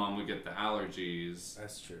that the mom would get the allergies.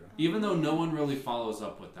 That's true. Even though no one really follows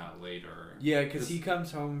up with that later. Yeah, because he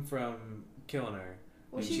comes home from killing her.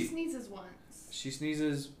 Well, she sneezes once. She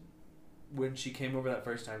sneezes when she came over that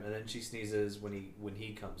first time, and then she sneezes when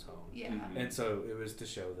he comes home. Yeah. Mm-hmm. And so it was to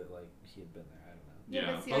show that like he had been there. I don't know.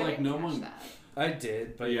 Yeah, but, see, but I like didn't no catch one. that. I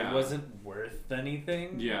did, but it wasn't worth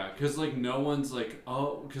anything. Yeah, because like no one's like,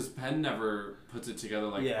 oh, because Penn never puts it together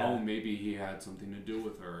like, oh, maybe he had something to do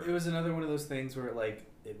with her. It was another one of those things where like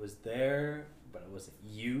it was there, but it wasn't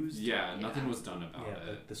used. Yeah, nothing was done about it.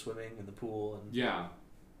 Like the swimming and the pool and. Yeah.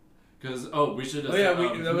 Because we should. Oh yeah,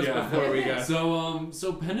 that was before we got.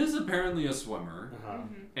 So Penn is apparently a swimmer,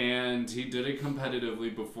 Mm-hmm. and he did it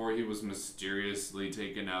competitively before he was mysteriously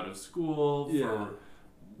taken out of school for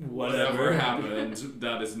whatever happened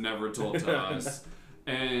that is never told to us.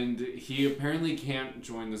 And he apparently can't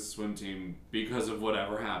join the swim team because of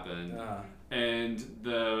whatever happened. And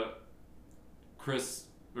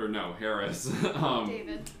Harris.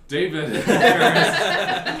 David Harris,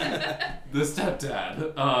 the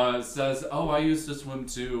stepdad, says, "Oh, I used to swim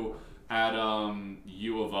too at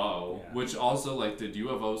U of O," which also like did U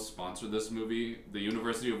of O sponsor this movie? The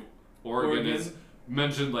University of Oregon is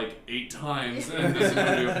mentioned like 8 times in this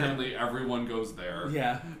movie. Apparently, everyone goes there.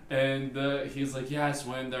 Yeah. And he's like, "Yeah, I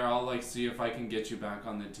swim there. I'll like see if I can get you back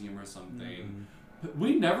on the team or something." Mm-hmm.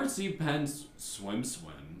 We never see Penn swim.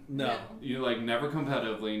 No. You know, like never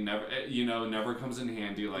competitively, never comes in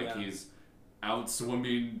handy. Like he's out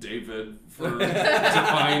swimming David to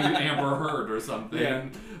find Amber Heard or something. Yeah.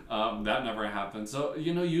 That never happened. So,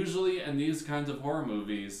 usually in these kinds of horror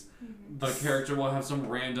movies, a character will have some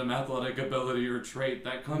random athletic ability or trait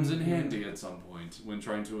that comes in handy at some point when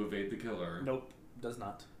trying to evade the killer. Nope, does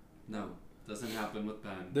not. No. Doesn't happen with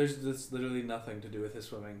Ben. There's literally nothing to do with his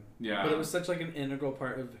swimming. Yeah. But it was such like an integral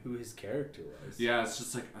part of who his character was. Yeah, it's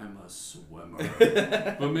just like, I'm a swimmer.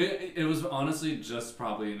 But it was honestly just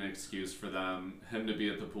probably an excuse for him to be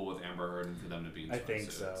at the pool with Amber Heard and for them to be in swimsuits. I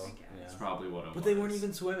think so. Yeah. That's probably what it was. But they weren't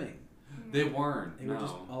even swimming. They weren't. They were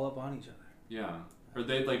just all up on each other. Yeah. Or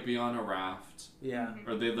they'd like be on a raft. Yeah.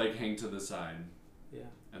 Or they'd like hang to the side. Yeah.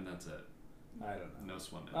 And that's it. I don't know. No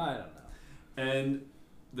swimming. I don't know. And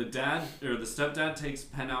the stepdad takes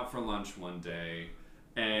Penn out for lunch one day,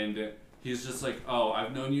 and he's just like, "Oh,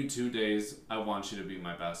 I've known you 2 days. I want you to be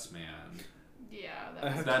my best man." Yeah,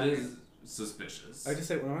 that is suspicious. I just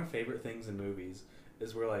say one of my favorite things in movies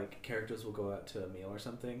is where like characters will go out to a meal or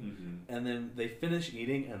something, and then they finish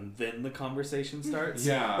eating, and then the conversation starts.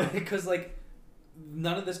 Yeah, because like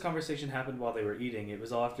none of this conversation happened while they were eating. It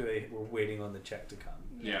was all after they were waiting on the check to come.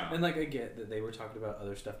 Yeah. And like I get that they were talking about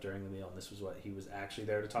other stuff during the meal, and this was what he was actually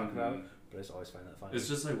there to talk about. But I just always find that funny. It's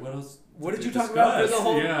just like, what else? What did you talk about for the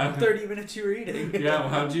whole 30 minutes you were eating? Yeah, well,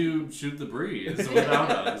 how'd you shoot the breeze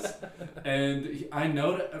without us? And I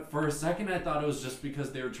noted for a second I thought it was just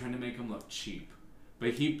because they were trying to make him look cheap.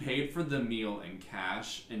 But he paid for the meal in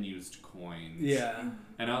cash and used coins. Yeah.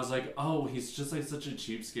 And I was like, oh, he's just like such a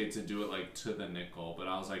cheapskate to do it like to the nickel. But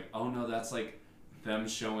I was like, oh no, that's like them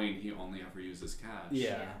showing he only ever uses cash.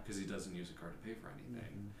 Yeah. Because he doesn't use a card to pay for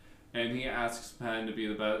anything. And he asks Penn to be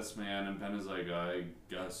the best man, and Penn is like, I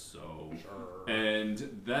guess so. Sure.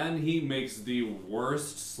 And then he makes the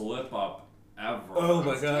worst slip up ever. Oh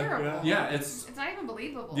my It's god. terrible. Yeah, it's not even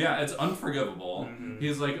believable. Yeah, it's unforgivable.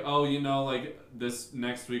 He's like, oh, like this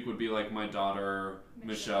next week would be like my daughter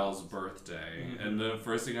Michelle's birthday. And the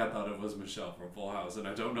first thing I thought of was Michelle from Full House, and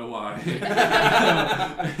I don't know why.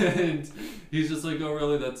 And he's just like, oh,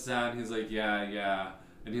 really? That's sad. And he's like, yeah.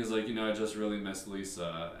 And he's like, I just really miss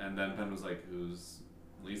Lisa. And then Penn was like, who's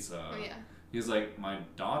Lisa? Oh, yeah. He's like, my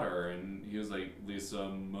daughter. And he was like, Lisa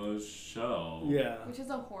Michelle. Yeah. Which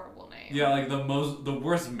is a horrible name. Yeah, like the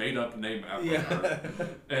worst made up name ever. Yeah.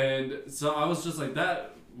 And so I was just like,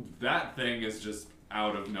 that thing is just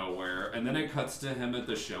out of nowhere, and then it cuts to him at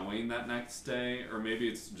the showing that next day, or maybe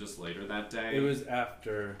it's just later that day. It was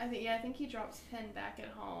after. I think he drops Penn back at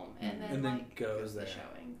home and then like goes there. to the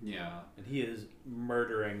showing. Yeah. And he is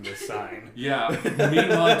murdering the sign. Yeah.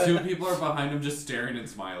 Meanwhile, 2 people are behind him just staring and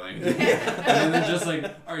smiling. And then they're just like,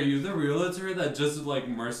 "Are you the realtor that just like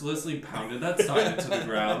mercilessly pounded that sign into the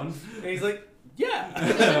ground?" And he's like,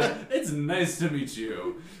 "Yeah." It's nice to meet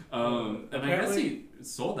you. And I guess he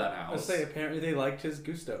sold that house. I'll say apparently they liked his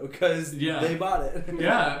gusto because Yeah. they bought it.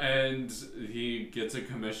 Yeah, and he gets a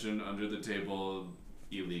commission under the table,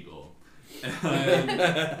 illegal.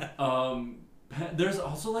 And, there's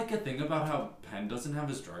also like a thing about how Penn doesn't have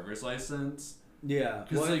his driver's license. Yeah.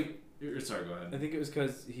 Because sorry, go I ahead. think it was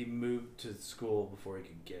because he moved to school before he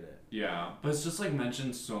could get it. Yeah, but it's just like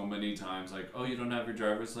mentioned so many times, like, oh, you don't have your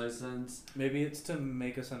driver's license? Maybe it's to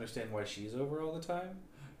make us understand why she's over all the time.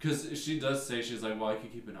 Because she does say, she's like, well, I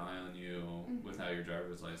could keep an eye on you without your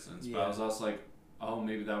driver's license. Yeah. But I was also like, oh,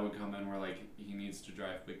 maybe that would come in where, like, he needs to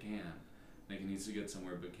drive but can't. Like, he needs to get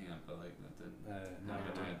somewhere but can't. But, like, that didn't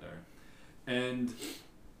happen either. And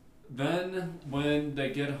then when they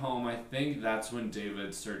get home, I think that's when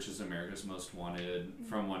David searches America's Most Wanted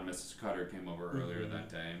from when Mrs. Cutter came over earlier that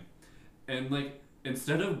day. And, like,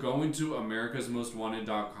 instead of going to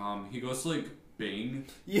americasmostwanted.com, he goes to, like, Bing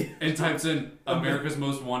and types in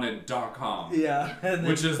americasmostwanted.com. Yeah. And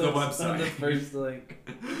which is the clicks on website. the first, like...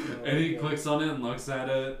 And he clicks on it and looks at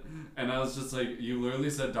it. And I was just like, you literally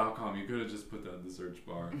said .com. You could have just put that in the search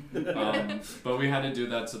bar. But we had to do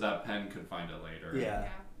that so that Penn could find it later. Yeah.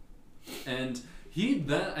 And he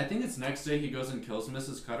then, I think it's next day, he goes and kills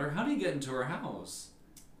Mrs. Cutter. How did he get into her house?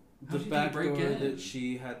 How The did he back break door in? that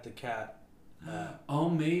she had the cat. Oh,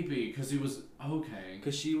 maybe. Because he was... Okay.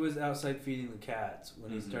 Because she was outside feeding the cats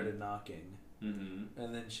when he started knocking. Mm-hmm.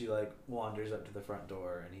 And then she, like, wanders up to the front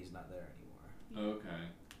door and he's not there anymore. Okay.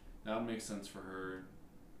 That would make sense for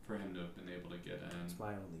him to have been able to get in. That's my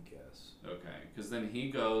only guess. Okay. Because then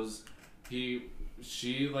he goes...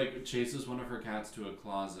 She like chases one of her cats to a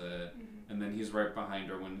closet, and then he's right behind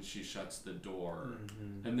her when she shuts the door,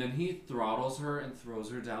 and then he throttles her and throws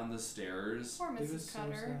her down the stairs. Poor Mrs.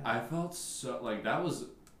 Cutter. I felt so like that was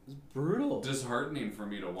brutal, disheartening for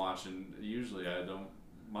me to watch, and usually I don't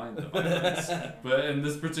mind the violence, but in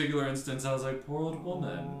this particular instance, I was like, poor old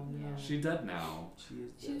woman. Yeah. She dead now.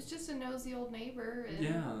 She was just a nosy old neighbor. And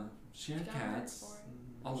yeah, she had cats.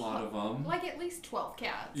 A lot of them. Like at least 12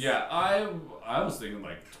 cats. Yeah, I was thinking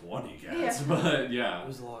like 20 cats, but yeah. It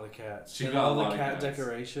was a lot of cats. She and got all a the lot of cat cats.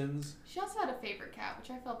 Decorations. She also had a favorite cat,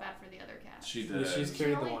 which I felt bad for the other cats. She did. Yeah, she's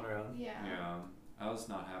carried the one around. Yeah. Yeah. I was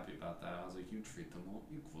not happy about that. I was like, you treat them all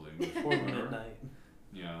equally. Before midnight.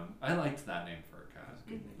 Yeah. I liked that name for a cat.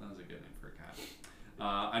 That was a good name for a cat.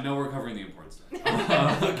 I know we're covering the important stuff.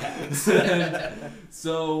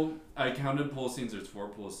 So I counted pool scenes. There's 4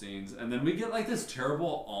 pool scenes, and then we get like this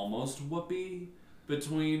terrible almost whoopee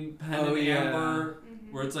between Penn and Amber,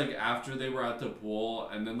 where it's like after they were at the pool,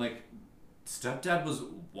 and then like stepdad was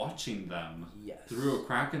watching them through a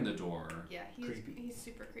crack in the door. Yeah, he's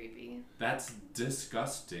super creepy. That's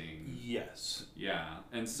disgusting. Yes. Yeah,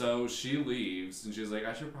 and so she leaves, and she's like,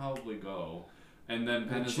 I should probably go. And then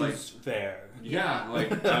Penn is like, fair. Yeah,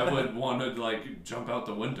 like I would want to like jump out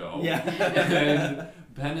the window. Yeah. And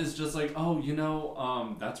Penn is just like, oh, you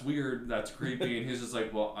know, that's weird, that's creepy, and he's just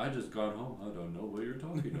like, well, I just got home, I don't know what you're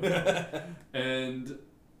talking about. And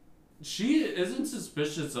she isn't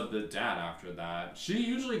suspicious of the dad after that. She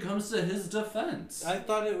usually comes to his defense. I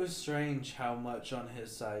thought it was strange how much on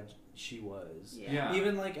his side she was. Yeah.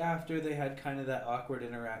 Even like after they had kind of that awkward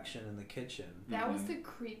interaction in the kitchen. That was the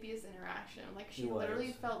creepiest interaction. Like she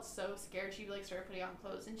literally felt so scared. She like started putting on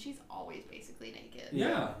clothes, and she's always basically naked.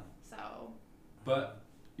 Yeah. So. But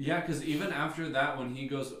yeah, because even after that, when he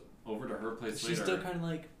goes over to her place she's later, still kind of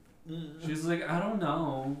like. She's like, I don't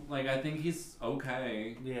know. Like, I think he's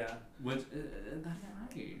okay. Yeah. Which, that's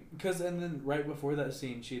right. Because, and then right before that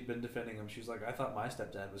scene, she'd been defending him. She was like, I thought my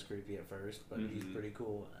stepdad was creepy at first, but he's pretty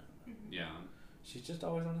cool. Yeah. She's just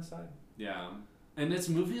always on his side. Yeah. And it's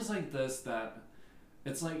movies like this that,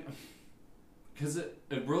 it's like, because it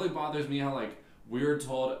really bothers me how, like, we're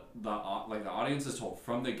told, the audience is told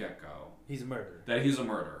from the get-go. He's a murderer. That he's a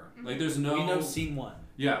murderer. Like, there's no... We know scene 1.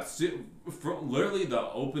 Yeah, from literally the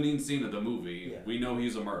opening scene of the movie, we know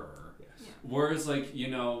he's a murderer. Yes. Yeah. Whereas, like, you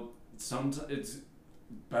know, it's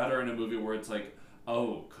better in a movie where it's like,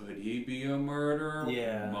 oh, could he be a murderer?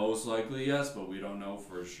 Yeah. Most likely, yes, but we don't know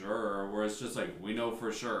for sure. Where it's just like, we know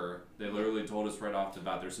for sure. They literally told us right off the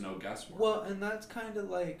bat, there's no guesswork. Well, and that's kind of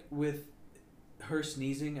like with her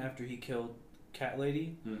sneezing after he killed Cat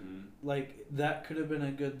Lady. Mm-hmm. Like, that could have been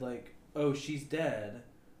a good, like, oh, she's dead,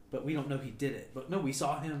 but we don't know he did it. But no, we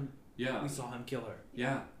saw him. Yeah. We saw him kill her.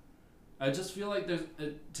 Yeah. I just feel like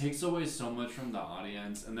it takes away so much from the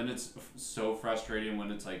audience, and then it's so frustrating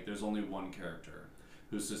when it's like there's only one character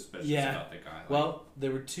who's suspicious about the guy. Like, well,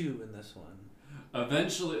 there were 2 in this one.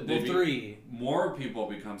 Eventually, 3. More people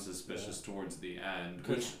become suspicious towards the end,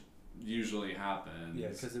 which usually happens. Yeah,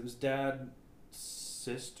 because it was dad,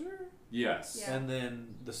 sister? Yes. Yeah. And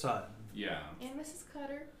then the son. Yeah. And Mrs.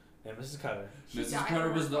 Cutter. And Mrs. Cutter. Mrs.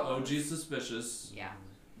 Cutter was the OG suspicious. Yeah.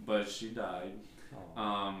 But she died.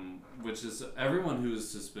 Which is everyone who's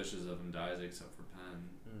suspicious of him dies except for Penn.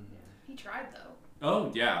 Yeah. He tried though.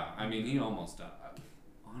 Oh yeah, I mean he almost died.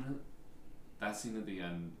 That scene at the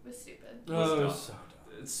end It was stupid. was dumb. So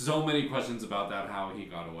dumb. So many questions about that, how he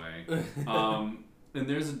got away. And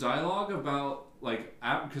there's a dialogue about like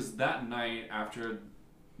because that night after,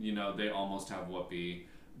 you know, they almost have Whoopi,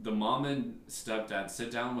 the mom and stepdad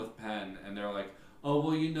sit down with Penn and they're like, oh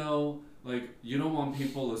well, you know, like, you don't want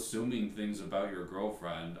people assuming things about your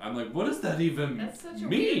girlfriend. I'm like, what does that even mean? That's such a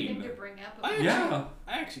weird thing to bring up. I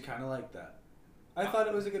actually kind of like that. I thought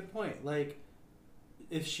it was a good point. Like,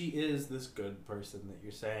 if she is this good person that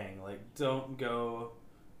you're saying, like, don't go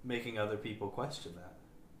making other people question that.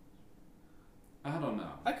 I don't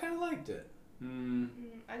know. I kind of liked it.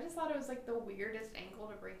 I just thought it was like the weirdest angle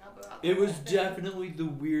to bring up about. It was definitely the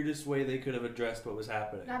weirdest way they could have addressed what was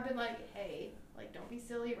happening. And I've been like, hey, like, don't be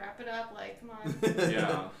silly, wrap it up, like, come on.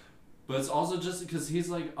 Yeah. But it's also just because he's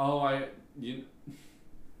like,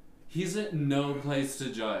 he's in no place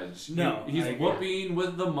to judge. No. He's whooping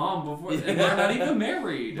with the mom before, and they're not even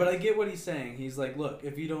married. But I get what he's saying. He's like, look,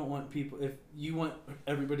 if you don't want people, if you want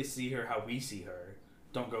everybody to see her how we see her,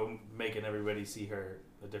 don't go making everybody see her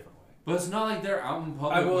a different way. But it's not like they're out in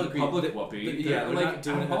public. I will agree. Public whooping. They're like not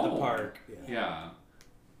doing it at the park. Yeah.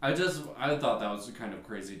 I thought that was a kind of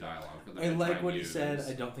crazy dialogue for them. I like what he said.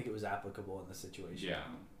 I don't think it was applicable in the situation.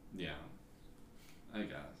 Yeah, I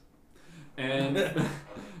guess. And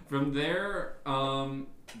from there,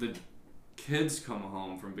 the kids come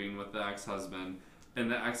home from being with the ex-husband, and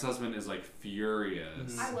the ex-husband is like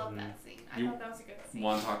furious. I love that scene. I thought that was a good scene.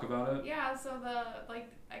 Want to talk about it? Yeah. So the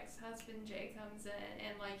ex-husband Jay comes in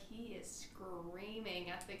and like he is screaming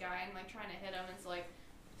at the guy and like trying to hit him. It's like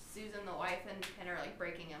Susan, the wife, and Penn are like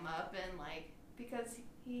breaking him up and like because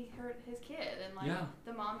he hurt his kid and like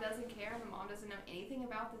the mom doesn't care and the mom doesn't know anything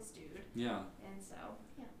about this dude. Yeah. And so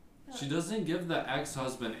she doesn't give the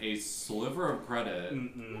ex-husband a sliver of credit,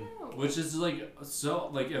 which is like so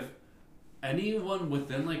like if anyone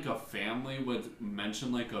within like a family would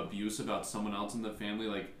mention like abuse about someone else in the family,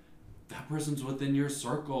 like that person's within your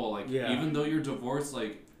circle, like even though you're divorced,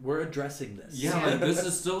 like we're addressing this. Yeah, like this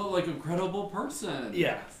is still like a credible person.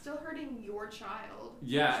 Yeah. Still hurting your child.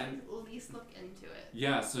 Yeah. You should at least look into it.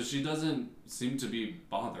 Yeah, so she doesn't seem to be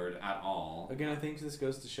bothered at all. Again, I think this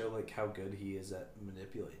goes to show like how good he is at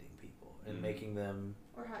manipulating people and making them.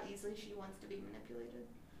 Or how easily she wants to be manipulated.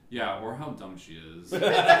 Yeah, or how dumb she is.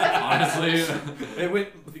 Honestly. It went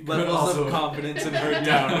levels of confidence in her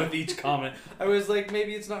down with each comment. I was like,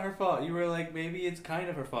 maybe it's not her fault. You were like, maybe it's kind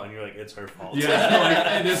of her fault. And you're like, it's her fault. Yeah,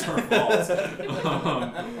 like, it is her fault.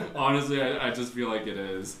 Honestly, I just feel like it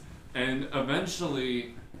is. And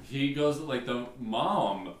eventually, he goes, like, the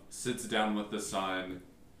mom sits down with the son,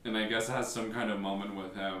 and I guess has some kind of moment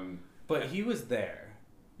with him. But he was there.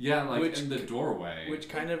 Yeah, like in the doorway. Which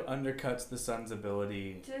kind of undercuts the son's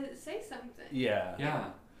ability to say something. Yeah. Yeah.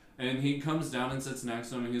 And he comes down and sits next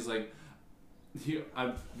to him and he's like,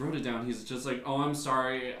 I wrote it down, he's just like, oh, I'm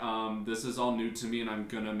sorry, this is all new to me and I'm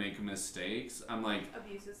gonna make mistakes. I'm like...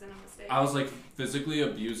 Abuse isn't a mistake. I was like, physically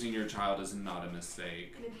abusing your child is not a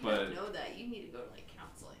mistake. And if you don't know that, you need to go to like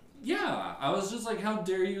counseling. Yeah. I was just like, how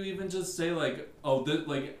dare you even just say like, oh,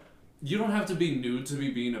 like, you don't have to be new to be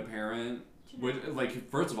being a parent. Which,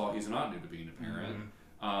 like, first of all, he's not new to being a parent,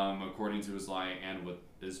 according to his lie, and what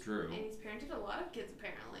is true. And he's parented a lot of kids,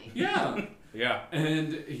 apparently. Yeah. Yeah.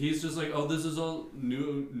 And he's just like, oh, this is all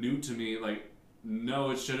new to me. Like,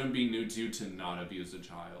 no, it shouldn't be new to you to not abuse a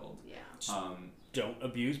child. Yeah. Don't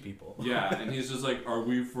abuse people. Yeah, and he's just like, are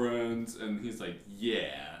we friends? And he's like,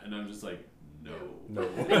 yeah. And I'm just like, no.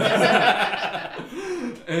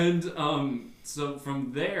 And so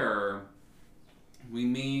from there, we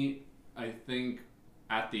meet... I think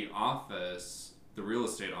at the office, the real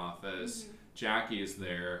estate office, Jackie is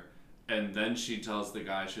there, and then she tells the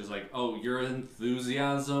guy, she's like, oh, your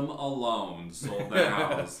enthusiasm alone sold the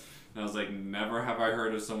house. And I was like, never have I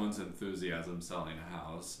heard of someone's enthusiasm selling a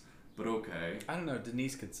house, but okay. I don't know,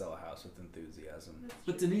 Denise could sell a house with enthusiasm.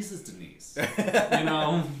 But Denise is Denise. You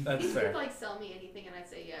know? That's you fair. could like sell me anything and I'd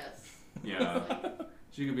say yes. Yeah.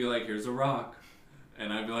 she could be like, here's a rock.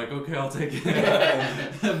 And I'd be like, okay, I'll take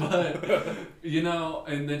it. But, you know,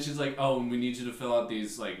 and then she's like, oh, and we need you to fill out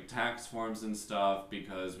these, like, tax forms and stuff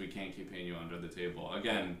because we can't keep paying you under the table.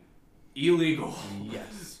 Again, illegal.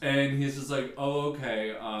 Yes. And he's just like, oh,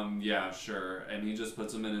 okay, yeah, sure. And he just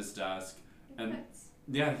puts them in his desk. And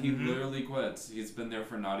yeah, he literally quits. He's been there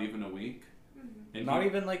for not even a week. And not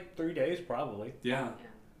even like 3 days, probably. Yeah.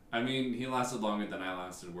 I mean, he lasted longer than I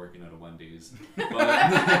lasted working at a Wendy's. But,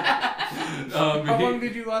 how long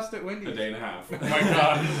did you last at Wendy's? A day and a half. Oh my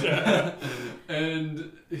gosh.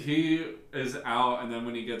 And he is out, and then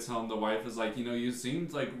when he gets home, the wife is like, you know, you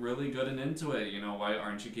seemed like really good and into it. You know, why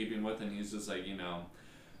aren't you keeping with it? And he's just like, you know,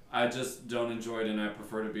 I just don't enjoy it, and I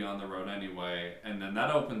prefer to be on the road anyway. And then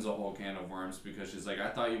that opens a whole can of worms because she's like, I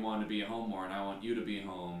thought you wanted to be home more, and I want you to be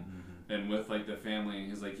home. And with, like, the family, and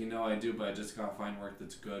he's like, you know, I do, but I just gotta find work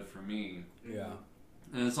that's good for me. Yeah.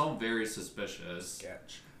 And it's all very suspicious.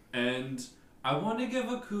 Sketch. And I want to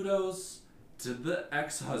give a kudos to the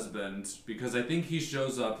ex-husband, because I think he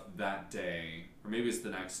shows up that day, or maybe it's the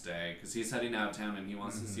next day, because he's heading out of town and he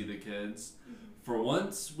wants to see the kids. For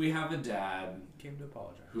once, we have a dad came to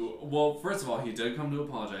apologize. who, well, first of all, he did come to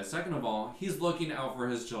apologize. Second of all, he's looking out for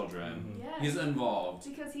his children. Yes. He's involved.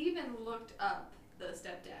 Because he even looked up the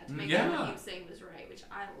stepdad to make Yeah. sure what he was saying was right, which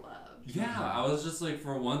I loved. Yeah, I was just like,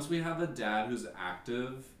 for once we have a dad who's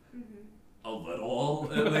active, a little,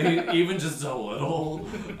 like, even just a little.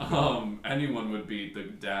 Anyone would beat the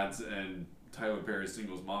dads and Tyler Perry's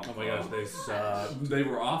Singles Mom Oh my Club. gosh, they sucked. They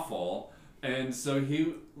were awful. And so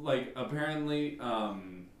he, like, apparently,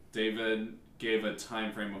 David gave a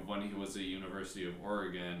time frame of when he was at University of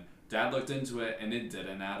Oregon. Dad looked into it, and it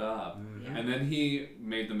didn't add up. Yeah. And then he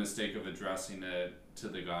made the mistake of addressing it to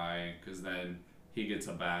the guy, because then he gets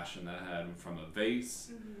a bash in the head from a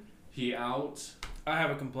vase. He out. I have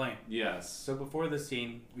a complaint. Yes. So before this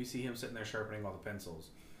scene, we see him sitting there sharpening all the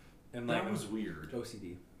pencils. And like, That was weird.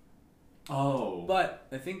 OCD. Oh. But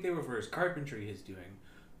I think they were for his carpentry he's doing.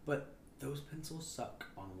 But those pencils suck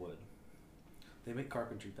on wood. They make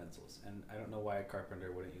carpentry pencils, and I don't know why a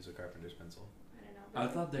carpenter wouldn't use a carpenter's pencil. I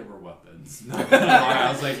thought they were weapons. Not gonna lie.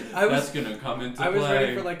 I was like, that's gonna come into play. I was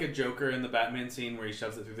ready for like a Joker in the Batman scene where he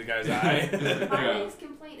shoves it through the guy's eye. My biggest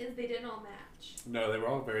complaint is they didn't all match. No, they were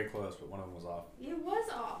all very close, but one of them was off. It was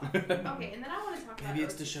off. Okay, and then I want to talk about Maybe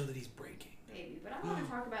it's OCD. to show that he's breaking. Maybe, but I want to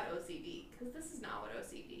talk about OCD, because this is not what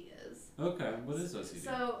OCD is. Okay, what is OCD?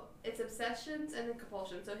 So, it's obsessions and then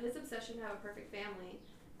compulsion. So his obsession to have a perfect family,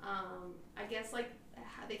 I guess, like,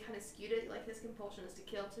 how they kind of skewed it, like his compulsion is to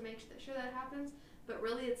kill to make sure that happens. But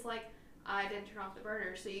really, it's like, I didn't turn off the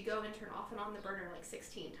burner. So you go and turn off and on the burner like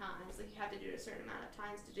 16 times. Like, you have to do it a certain amount of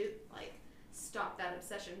times to do, like, stop that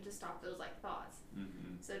obsession, to stop those, like, thoughts.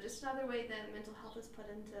 So just another way that mental health is put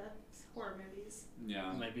into horror movies.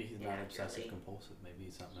 Yeah. Maybe he's not Yeah, obsessive really. compulsive. Maybe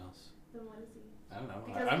he's something else. Then what is he? I don't know.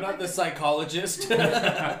 Because I'm like not the the- psychologist. Well,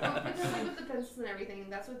 because like with the pencils and everything,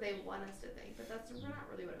 that's what they want us to think. But that's not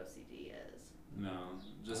really what OCD is. No,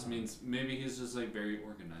 just means maybe he's just like very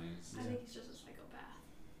organized. I think he's just a psychopath.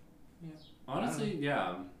 Honestly,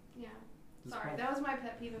 yeah. Yeah. Sorry, that was my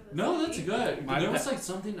pet peeve of this No, movie. that's good. My There was pet- like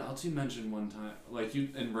something else you mentioned one time, like you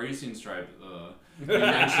in Racing Stripe. You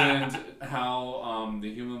mentioned how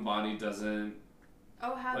the human body doesn't.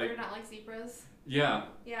 Oh, how like- they're not like zebras. Yeah.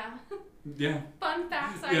 Yeah. Yeah. Fun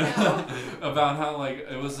facts I Yeah. know. About how like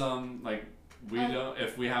it was like we don't,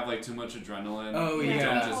 if we have like too much adrenaline, we yeah.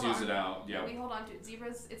 don't just Hold use on. it out. Yeah. We hold on to it.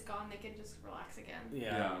 Zebras, it's gone. They can just relax again.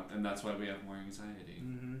 Yeah, and that's why we have more anxiety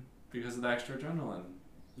because of the extra adrenaline.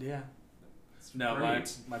 Yeah. It's No,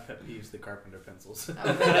 great. my pet peeve's the carpenter pencils.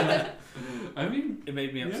 I mean, It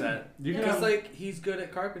made me upset. You can Because have, like he's good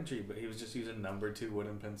at carpentry, but he was just using number 2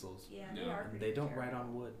 wooden pencils. Yeah, Yeah. they are. And pretty they don't terrible. write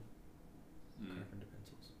on wood. Mm. Carpenter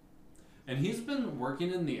pencils. And he's been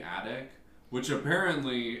working in the attic, which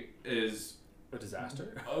apparently is A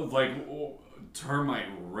disaster. like termite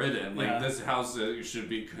ridden. Like Yeah. this house should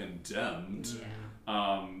be condemned.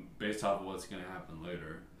 Yeah. Based off of what's gonna happen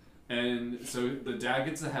later. And so the dad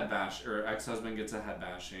gets a head bash, or ex-husband gets a head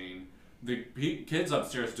bashing. The kids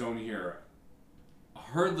upstairs don't hear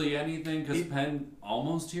hardly anything because He- Penn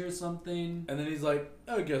almost hears something. And then he's like,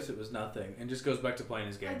 oh, I guess it was nothing. And just goes back to playing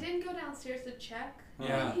his game. I didn't go downstairs to check.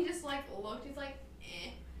 Yeah. He just like looked. He's like,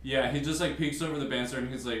 eh. Yeah, he just like peeks over the banister and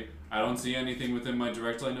he's like, I don't see anything within my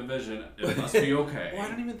direct line of vision. It must be okay. Well, I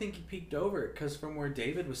don't even think he peeked over, because from where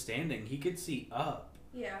David was standing, he could see up.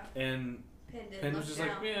 Yeah. And Penn didn't Penn look was just down.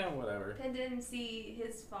 like, yeah, whatever. Penn didn't see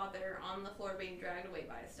his father on the floor being dragged away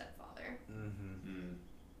by his stepfather. Mm-hmm. Mm.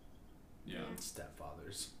 Yeah.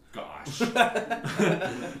 Stepfathers. Gosh.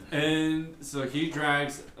 And so he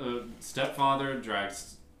drags, stepfather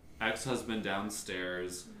drags ex-husband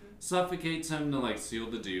downstairs, suffocates him to like seal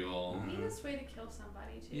the deal. Neatest way to kill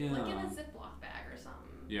somebody too. Yeah. Like in a Ziploc bag or something.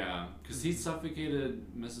 Yeah, because he suffocated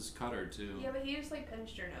Mrs. Cutter too. Yeah, but he just like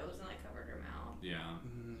pinched her nose and like covered her mouth. Yeah,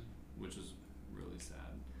 which is really sad.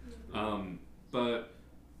 Mm-hmm. But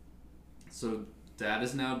so dad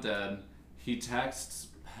is now dead. He texts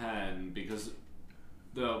Penn because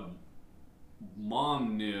the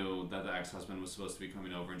mom knew that the ex-husband was supposed to be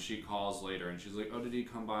coming over, and she calls later and she's like, "Oh, did he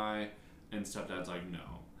come by?" And stepdad's like, "No."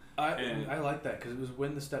 I like that because it was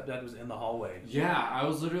when the stepdad was in the hallway. Yeah, I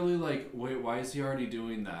was literally like, "Wait, why is he already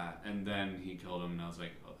doing that?" And then he killed him, and I was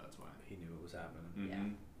like, "Oh, that's why." He knew it was happening. Mm-hmm. Yeah.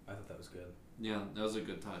 I thought that was good. Yeah, that was a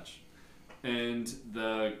good touch. And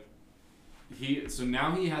so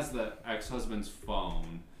now he has the ex-husband's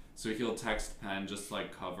phone, so he'll text Penn just to,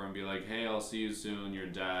 like, cover and be like, "Hey, I'll see you soon, you're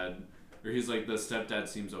dead." Or he's like, "The stepdad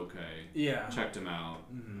seems okay. Yeah. Checked him out.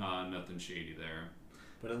 Mm-hmm. Nothing shady there."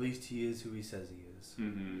 But at least he is who he says he is.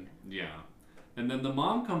 Mm-hmm. Yeah. And then the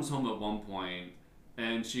mom comes home at one point,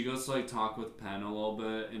 and she goes to, like, talk with Penn a little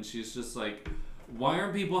bit, and she's just like, "Why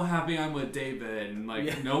aren't people happy I'm with David?" And,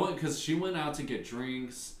 like, no one, because she went out to get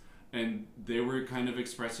drinks, and they were kind of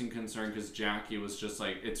expressing concern because Jackie was just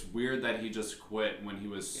like, it's weird that he just quit when he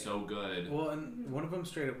was so good. Well, and one of them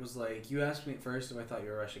straight up was like, "You asked me at first if I thought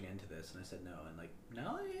you were rushing into this," and I said no, and like,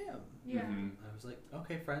 "Now I am." Yeah. Mm-hmm. I was like,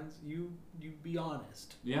 "Okay, friends, you be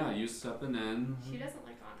honest." Yeah, you stepping in. She doesn't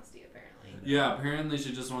like honesty apparently. Yeah, apparently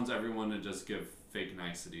she just wants everyone to just give fake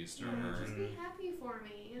niceties to her. Just be happy for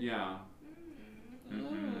me. Yeah.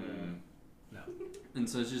 No. And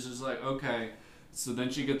so she's just like, okay. So then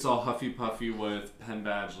she gets all huffy puffy with Penn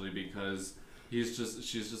Badgeley because she's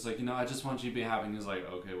just like, I just want you to be happy. And he's like,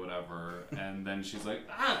 okay, whatever. And then she's like,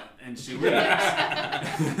 and she leaves.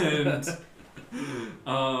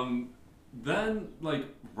 And then like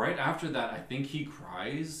right after that, I think he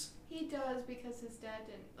cries. He does because his dad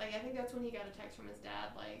didn't. Like, I think that's when he got a text from his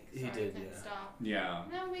dad, like, He sorry, did, couldn't yeah. stop. Yeah.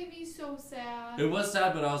 That made me so sad. It was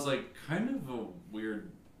sad, but I was like, kind of a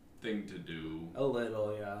weird thing to do. A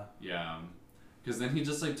little, yeah. Yeah. Because then he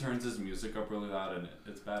just like turns his music up really loud and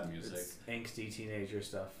it's bad music. It's angsty teenager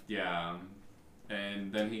stuff. Yeah.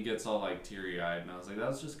 And then he gets all like teary eyed, and I was like, that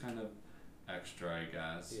was just kind of extra, I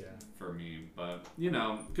guess, for me. But,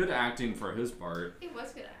 good acting for his part. It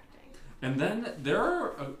was good acting. And then there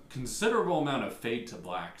are a considerable amount of fade to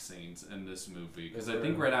black scenes in this movie. Because I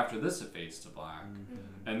think right after this it fades to black.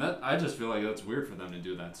 Mm-hmm. And that I just feel like that's weird for them to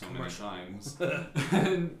do that so many times.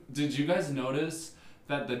 And did you guys notice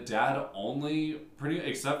that the dad only,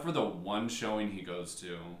 except for the one showing he goes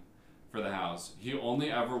to for the house, he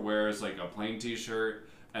only ever wears like a plain t-shirt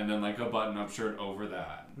and then like a button-up shirt over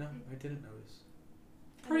that? No, I didn't notice.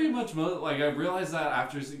 Pretty much, like I realized that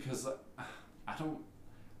after, because I don't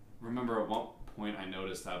remember at what point I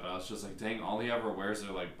noticed that, but I was just like, dang, all he ever wears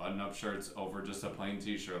are like button-up shirts over just a plain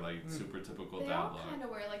t-shirt, like super typical They dad all look. kind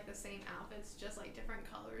of wear like the same outfits, just like different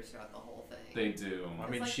colors throughout the whole thing. They do. I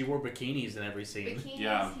mean, like she wore bikinis in every scene. Bikinis,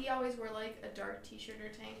 Yeah. he always wore like a dark t-shirt or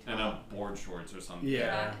tank top. And a board shorts or something.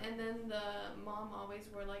 Yeah. And then the mom always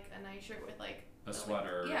wore like a nice shirt with like A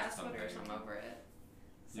sweater. Yeah, a or something. sweater or something over it.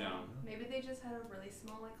 So Yeah. maybe they just had a really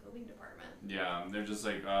small like clothing department. Yeah, they're just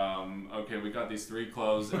like, okay, we got these 3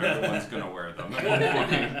 clothes, everyone's gonna wear them at one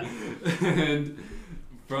point. And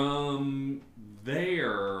from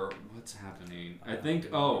there, what's happening? I think,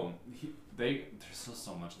 there's still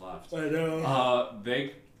so much left. I know.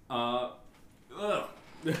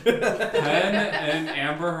 Penn and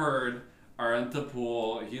Amber Heard are at the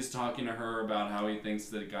pool. He's talking to her about how he thinks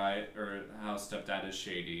the guy, or how stepdad is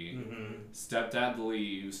shady. Mm-hmm. Stepdad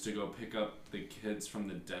leaves to go pick up the kids from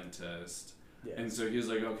the dentist. Yeah. And so he's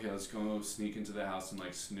like, okay, let's go sneak into the house and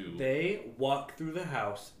like snoop. They walk through the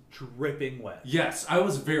house dripping wet. Yes, I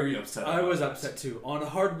was very upset. I was upset too. On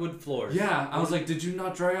hardwood floors. Yeah, I was like, did you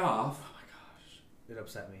not dry off? Oh my gosh. It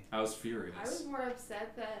upset me. I was furious. I was more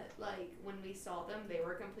upset that like when we saw them, they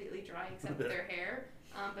were completely dry except for their hair.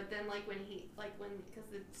 But then like because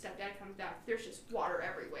the stepdad comes back, there's just water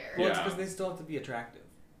everywhere. Well, it's because they still have to be attractive.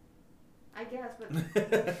 I guess, but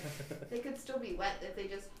they could still be wet if they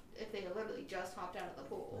literally just hopped out of the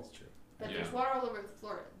pool. That's true. But there's water all over the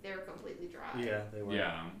floor. They're completely dry. Yeah, they were.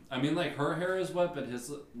 Yeah, I mean, like her hair is wet, but his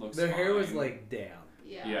looks. Their hair was fine. like damp.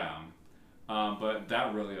 Yeah. Yeah, but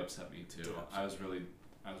that really upset me too. I was really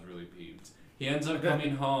peeved. He ends up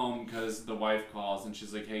coming home because the wife calls and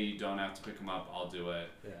she's like, "Hey, you don't have to pick him up. I'll do it."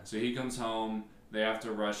 Yeah. So he comes home. They have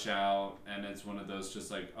to rush out, and it's one of those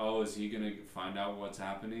just like, "Oh, is he gonna find out what's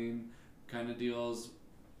happening?" kind of deals.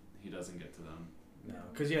 he doesn't get to them. No,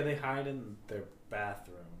 because they hide in their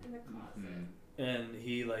bathroom. In the closet. Mm-hmm. And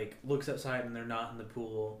he like looks outside and they're not in the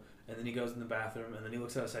pool. And then he goes in the bathroom and then he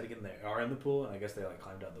looks outside again and they are in the pool. And I guess they like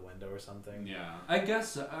climbed out the window or something. Yeah, I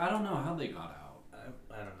guess I don't know how they got out.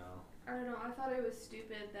 I don't know. I don't know. I thought it was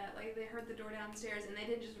stupid that like they heard the door downstairs and they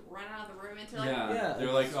didn't just run out of the room until like Yeah,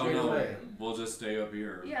 they're like, oh straight no, away. we'll just stay up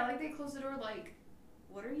here. yeah, like they closed the door. Like,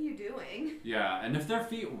 what are you doing? Yeah, and if their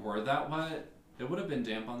feet were that wet, it would have been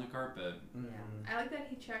damp on the carpet. Mm-hmm. Yeah, I like that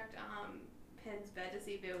he checked Penn's bed to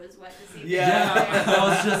see if it was wet to see. If Yeah. I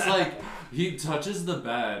was just like, he touches the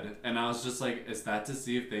bed, and I was just like, is that to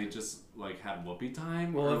see if they just like had whoopee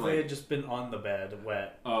time? Well, or, if like... they had just been on the bed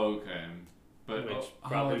wet. Oh, okay. But Which I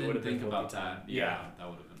probably didn't would have been think about whoopee time. that. Yeah. That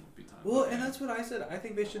would have been whoopee time. Well, Okay. and that's what I said. I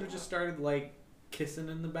think they should have just started like kissing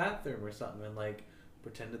in the bathroom or something and like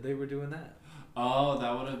pretended they were doing that. Oh,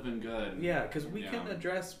 that would have been good. Yeah, because we Yeah. can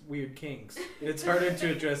address weird kinks. It's harder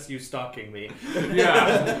to address you stalking me.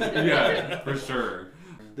 Yeah, for sure.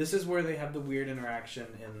 This is where they have the weird interaction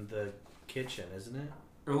in the kitchen, isn't it?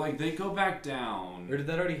 Or like they go back down. Or did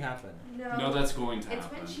that already happen? No, that's going to It's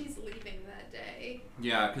happen. when she's leaving that day.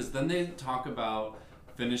 Yeah, because then they talk about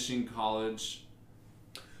finishing college.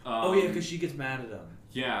 Oh yeah, because she gets mad at him.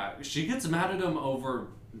 Yeah, she gets mad at him over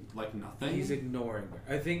like nothing. He's ignoring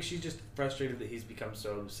her. I think she's just frustrated that he's become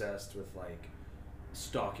so obsessed with like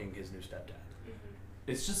stalking his new stepdad.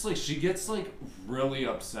 It's just like she gets like really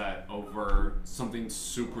upset over something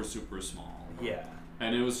super super small. Yeah,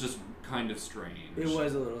 And it was just kind of strange. it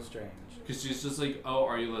was a little strange. Because she's just like, oh,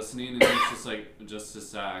 are you listening? And he's just like, just a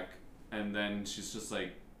sec. And then she's just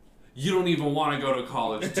like, you don't even want to go to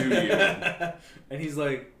college, do you? And he's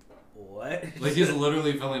like, what? Like he's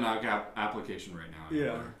literally filling out application right now.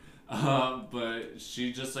 Yeah. But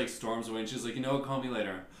she just like storms away and she's like, you know what, call me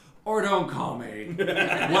later. Or don't call me.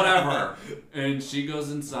 Whatever. And she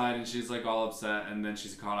goes inside and she's like all upset and then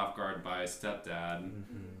she's caught off guard by stepdad.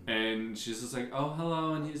 Mm-hmm. And she's just like, oh,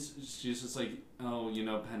 hello. And she's just like, oh, you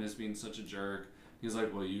know, Penn is being such a jerk. He's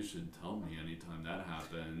like, well, you should tell me anytime that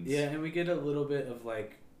happens. Yeah, and we get a little bit of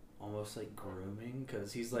like almost like grooming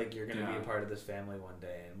because he's like, you're gonna be Yeah. a part of this family one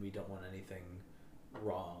day and we don't want anything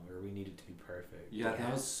wrong or we need it to be perfect. Yeah,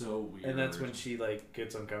 that was so weird. And that's when she like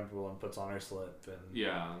gets uncomfortable and puts on her slip and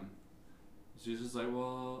Yeah. She's just like,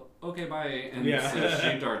 well, okay, bye. And Yeah.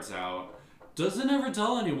 so she darts out. Doesn't ever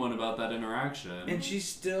tell anyone about that interaction. and she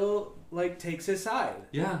still like takes his side.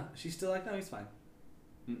 Yeah. She's still like, no, he's fine.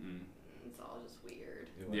 Mm-mm. It's all just weird.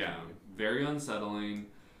 It was Yeah. weird. Very unsettling.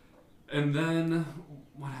 And then,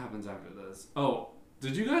 what happens after this? Oh,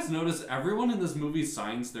 did you guys notice everyone in this movie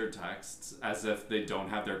signs their texts as if they don't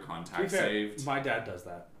have their To be contact fair, saved? my dad does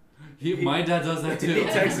that. My dad does that too. He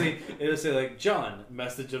texts me. It'll say like, John,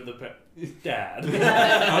 message of the dad.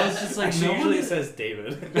 I was just like, She no usually one... says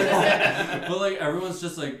David. But like, everyone's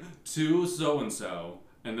just like, to so-and-so.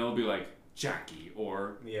 And they'll be like, Jackie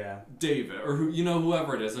or Yeah. David or who, you know,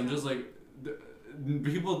 whoever it is. I'm just like,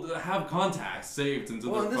 people have contacts saved into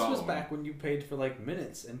Well, their this phone. was back when you paid for like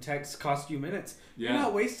minutes and texts cost you minutes. Yeah. You're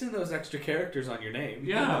not wasting those extra characters on your name.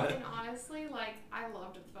 Yeah. And honestly, like, I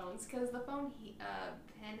loved the phones because the phone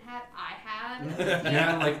Penn had, I had.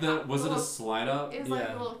 Yeah, like was it a slide up? It was like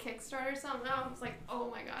Yeah. a little Kickstarter or something. I was like,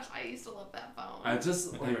 oh my gosh, I used to love that phone. I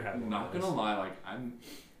just, I never like, had one not of gonna those. lie, like,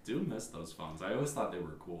 do miss those phones. I always thought they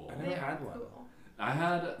were cool. I never They had were one. cool.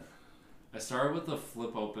 I started with the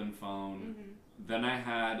flip open phone, then I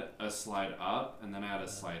had a slide up, and then I had a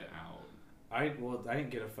slide out. I didn't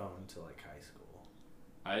get a phone until like high school.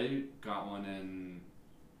 I got one in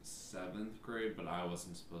 7th grade, but I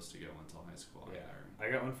wasn't supposed to get one until high school Yeah. either.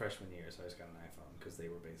 I got one freshman year, so I just got an iPhone because they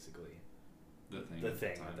were basically The thing. the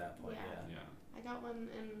thing time. at that point. Yeah. Yeah. I got one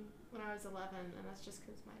when I was 11, and that's just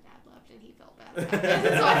because my dad left and he felt bad about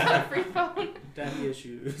it. So I got a free phone. Daddy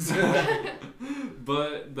issues.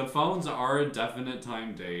 But the phones are a definite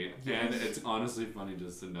time date, and Yes. it's honestly funny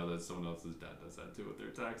just to know that someone else's dad does that too with their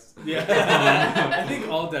texts. Yeah. I think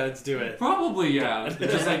all dads do it. Probably, yeah.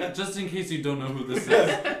 Just in case you don't know who this is,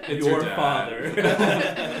 it's Your your dad.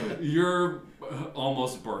 father. Your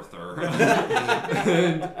almost birther.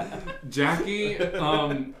 And Jackie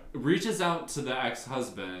reaches out to the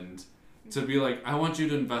ex-husband to be like, I want you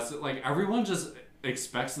to investigate. Like, everyone just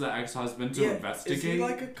expects the ex-husband to investigate. Is he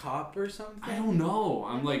like a cop or something? I don't know.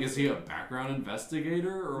 I'm like, is he a background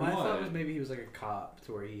investigator or My what? thought was maybe he was like a cop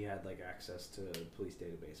to where he had like access to a police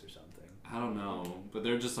database or something. I don't know. But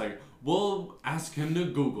they're just like, we'll ask him to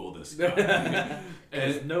Google this guy.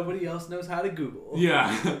 Because And- nobody else knows how to Google.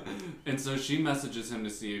 Yeah. And so she messages him to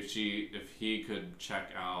see if he could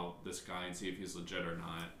check out this guy and see if he's legit or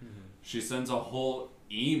not. Mm-hmm. She sends a whole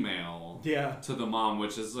email Yeah. to the mom,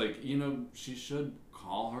 which is like, you know, she should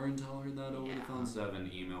call her and tell her that over the Yeah. phone instead of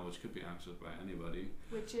an email, which could be accessed by anybody.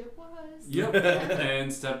 Which it was. Yep.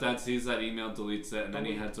 And stepdad sees that email, deletes it, and then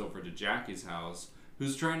he heads over to Jackie's house,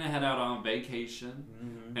 who's trying to head out on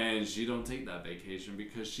vacation, and she don't take that vacation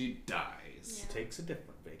because she dies. Yeah. Takes a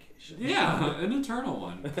different vacation. Yeah, an eternal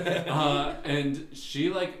one. And she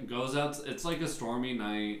like goes out. It's like a stormy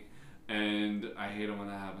night, and I hate it when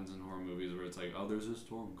that happens in horror movies where it's like, oh, there's a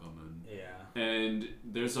storm coming. Yeah. And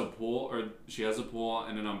there's a pool, or she has a pool,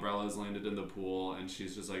 and an umbrella is landed in the pool, and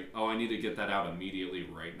she's just like, oh, I need to get that out immediately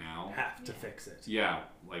right now. Have to fix it. Yeah,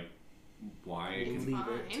 like, why? It's Leave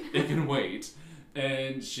fine. It can wait.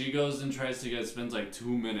 And she goes and tries to spends like 2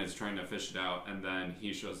 minutes trying to fish it out, and then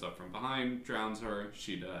he shows up from behind, drowns her,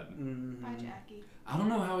 she dead. Bye, Jackie. I don't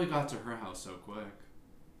know how he got to her house so quick.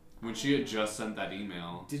 When she had just sent that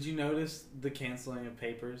email. Did you notice the canceling of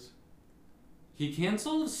papers? He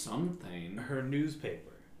canceled something. Her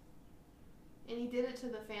newspaper. And he did it to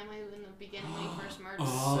the family in the beginning when he first merged.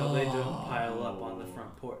 So they don't pile up on the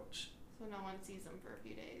front porch. So no one sees them for a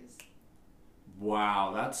few days.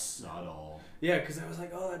 Wow, that's subtle. Yeah, because I was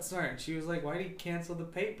like, oh, that's smart. And she was like, why did he cancel the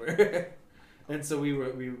paper? And so we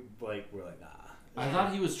were like, ah. I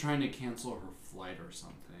thought he was trying to cancel her flight or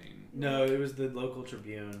something. No, it was the local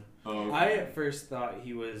Tribune. Oh. Okay. I at first thought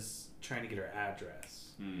he was trying to get her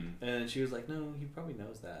address. Hmm. And she was like, no, he probably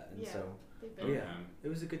knows that. And Yeah. so, They've been, Okay. yeah, it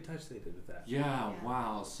was a good touch they did with that. Yeah, Yeah.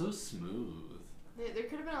 wow, so smooth. there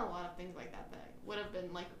could have been a lot of things like that would have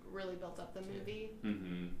been like really built up the movie.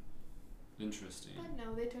 Mm-hmm. Interesting. But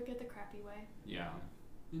no, they took it the crappy way. Yeah.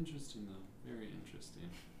 Interesting, though. Very interesting.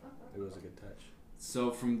 It was a good touch. So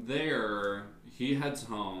from there, he heads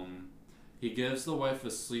home. He gives the wife a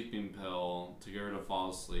sleeping pill to get her to fall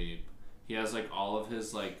asleep. He has, like, all of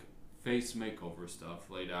his, like, face makeover stuff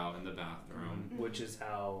laid out in the bathroom. Mhm. Which is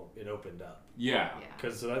how it opened up. Yeah. Yeah.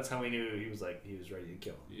 Because so that's how we knew he was ready to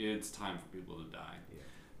kill him. It's time for people to die. Yeah.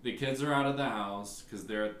 The kids are out of the house because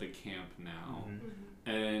they're at the camp now. Mhm. Mm-hmm.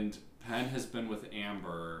 And Penn has been with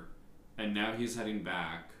Amber, and now he's heading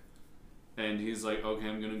back. And he's like, okay,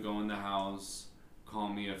 I'm going to go in the house. Call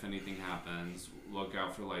me if anything happens. Look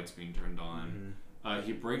out for lights being turned on.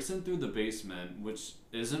 He breaks in through the basement, which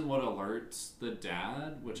isn't what alerts the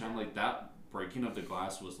dad, which I'm like, that breaking of the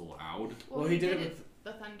glass was loud. Well, he did it with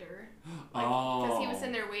the thunder. Because he was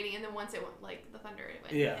in there waiting, and then once it went, like, the thunder, it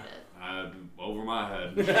went Yeah. and hit it. Over my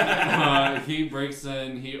head. He breaks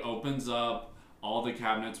in, he opens up all the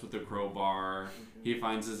cabinets with the crowbar. He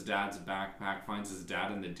finds his dad's backpack, finds his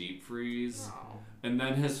dad in the deep freeze. Oh. And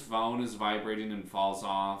then his phone is vibrating and falls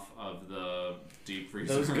off of the deep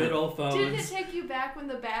freezer. Those good old phones. Didn't it take you back when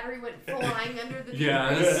the battery went flying under the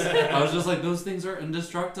Yes. I was just like, those things are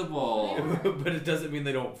indestructible. But it doesn't mean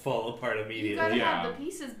they don't fall apart You immediately. gotta Yeah. have the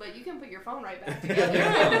pieces, but you can put your phone right back together.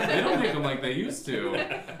 Yeah, they don't make them like they used to.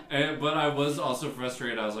 But I was also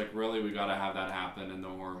frustrated. I was like, really, we gotta have that happen in the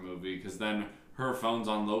horror movie, because then her phone's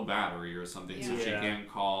on low battery or something, so she Yeah. can't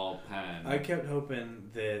call Penn. I kept hoping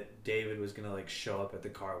that David was gonna show up at the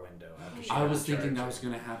car window after she I got was thinking charged. that was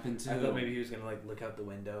gonna happen too. I thought maybe he was gonna look out the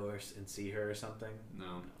window and see her or something.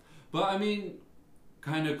 No. But I mean,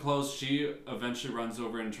 kind of close. She eventually runs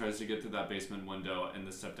over and tries to get through that basement window, and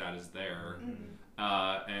the stepdad is there.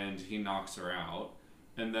 And he knocks her out.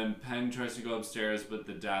 And then Penn tries to go upstairs, but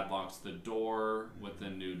the dad locks the door with the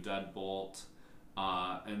new deadbolt.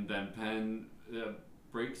 And then Penn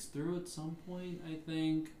breaks through at some point, I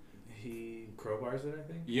think. He crowbars it, I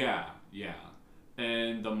think. Yeah.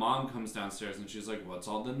 And the mom comes downstairs and she's like, what's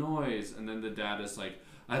all the noise? And then the dad is like,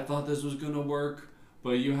 I thought this was going to work,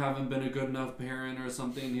 but you haven't been a good enough parent or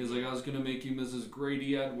something. He's like, I was going to make you Mrs.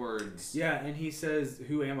 Grady Edwards. Yeah, and he says,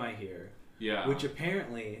 "Who am I here?" Yeah. Which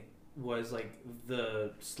apparently was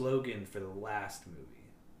the slogan for the last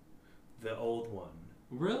movie, the old one.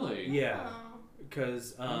 Really? Yeah, Oh.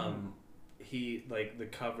 because he the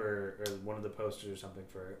cover or one of the posters or something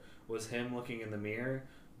for it was him looking in the mirror,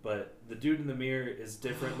 but the dude in the mirror is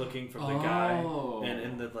different looking from the guy, and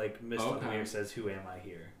in the mist of the mirror says, "Who am I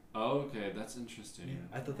here?" Okay, that's interesting.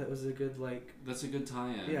 Yeah, I thought that was a good That's a good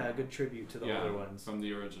tie-in. yeah, a good tribute to the older ones. From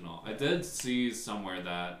the original. I did see somewhere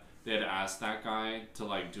that they had asked that guy to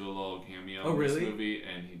do a little cameo in this movie,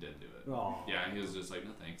 and he did do it. Aw. Yeah, he was just like,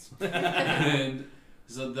 no thanks. And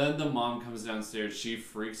so then the mom comes downstairs. She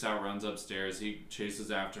freaks out, runs upstairs. He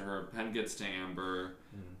chases after her. Penn gets to Amber.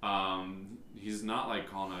 He's not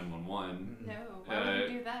calling 911. No, why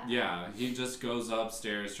would you do that? Yeah, he just goes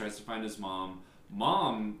upstairs, tries to find his mom.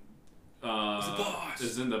 Mom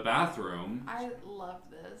is in the bathroom. I love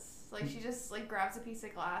this. Like, she just, like, grabs a piece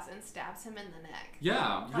of glass and stabs him in the neck.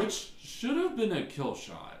 Yeah, Like, which should have been a kill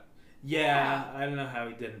shot. Yeah, I don't know how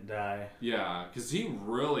he didn't die. Yeah, because he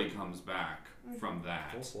really comes back from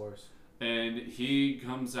that. Full force. And he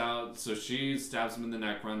comes out, so she stabs him in the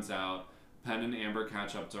neck, runs out. Penn and Amber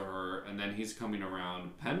catch up to her, and then he's coming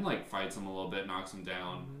around. Penn, like, fights him a little bit, knocks him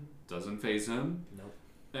down. Doesn't phase him. Nope.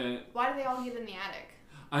 And why do they all get in the attic?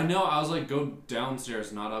 I know, I was like, go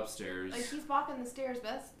downstairs, not upstairs. Like, he's walking the stairs,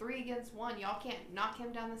 but that's 3 against 1. Y'all can't knock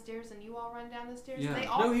him down the stairs and you all run down the stairs? Yeah. They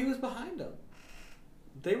all... No, he was behind them.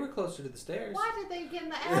 They were closer to the stairs. Why did they get in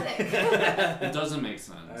the attic? It doesn't make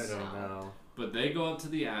sense. I don't know. But they go up to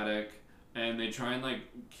the attic, and they try and, like,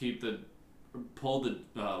 pull the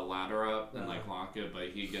ladder up and, like, lock it,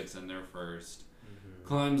 but he gets in there first.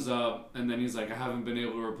 Climbs up, and then he's like, I haven't been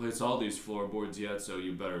able to replace all these floorboards yet, so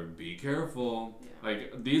you better be careful. Yeah.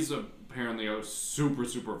 Like, these apparently are super,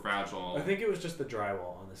 super fragile. I think it was just the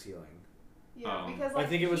drywall on the ceiling. Yeah, because, like, I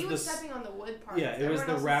think it was he was stepping on the wood part. Yeah, it was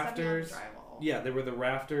the rafters. The yeah, there were the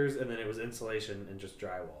rafters, and then it was insulation and just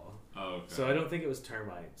drywall. Oh, okay. So I don't think it was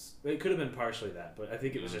termites. It could have been partially that, but I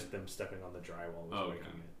think it was just them stepping on the drywall. Was okay.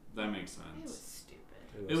 That makes sense. It was stupid.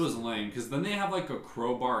 It was lame, because then they have, like, a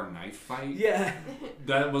crowbar knife fight. Yeah.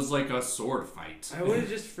 That was like a sword fight. I would have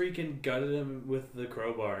just freaking gutted him with the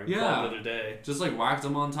crowbar and called it a day. Just, like, whacked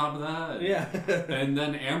him on top of the head. Yeah. And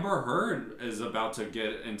then Amber Heard is about to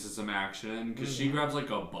get into some action, because she grabs, like,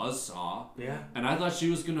 a buzzsaw. Yeah. And I thought she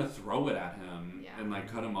was going to throw it at him and,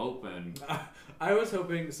 like, cut him open. I was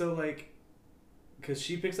hoping, so, like, because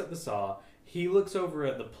she picks up the saw, he looks over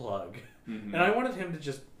at the plug, and I wanted him to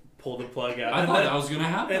just pull the plug out. I thought that was going to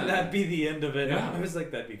happen. And that'd be the end of it. Yeah. I was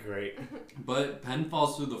like, that'd be great. But Penn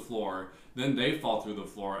falls through the floor, then they fall through the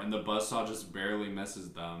floor, and the buzzsaw just barely misses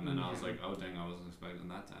them. And I was like, oh, dang, I wasn't expecting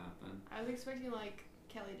that to happen. I was expecting, like,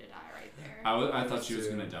 Kelly to die right there. I thought she was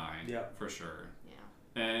going to die. Yeah. For sure.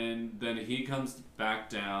 Yeah. And then he comes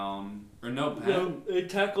back down. Or no, Penn. No, they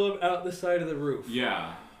tackle him out the side of the roof.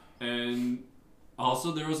 Yeah. And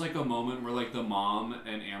also, there was, like, a moment where, like, the mom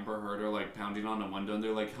and Amber Heard are, like, pounding on a window, and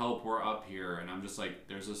they're like, help, we're up here. And I'm just like,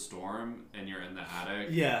 there's a storm, and you're in the attic.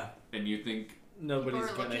 Yeah. And you think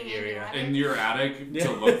nobody's going to hear you. In your attic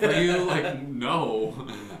to look for you? Like, no.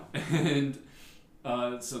 And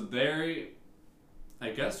so they,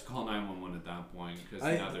 I guess, call 911 at that point, because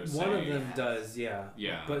now they're one of them does, yeah.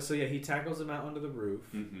 Yeah. But, so, yeah, he tackles him out onto the roof.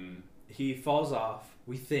 Mm-hmm. He falls off,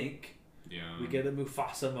 we think. Yeah. We get a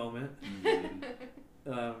Mufasa moment.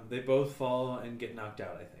 Mm-hmm. They both fall and get knocked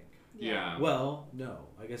out, I think. Yeah. Well, no.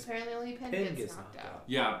 I guess apparently only Penn gets knocked out.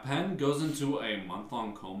 Yeah, Penn goes into a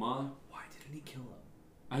month-long coma. Why didn't he kill him?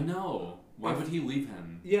 I know. Why would he leave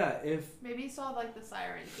him? Yeah, if... Maybe he saw, like, the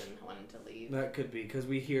sirens and wanted to leave. That could be, because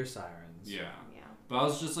we hear sirens. Yeah. But I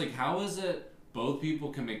was just like, how is it both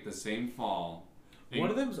people can make the same fall? One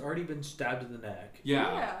of them's already been stabbed in the neck.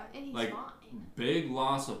 Yeah, and he's like, fine. Big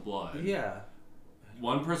loss of blood. Yeah.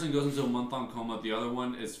 One person goes into a month-long coma, the other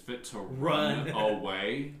one is fit to run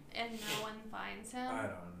away. And no one finds him? I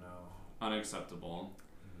don't know. Unacceptable.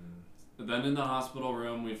 Mm-hmm. Then in the hospital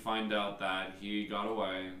room, we find out that he got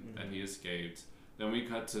away, and he escaped. Then we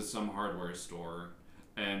cut to some hardware store,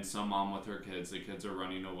 and some mom with her kids. The kids are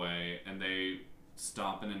running away, and they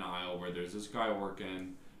stop in an aisle where there's this guy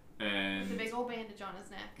working, and with a big old bandage on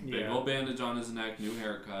his neck. Big old bandage on his neck, new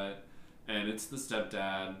haircut, and it's the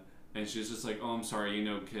stepdad. And she's just like, oh, I'm sorry, you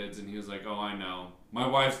know kids. And he was like, oh, I know. My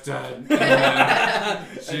wife's dead.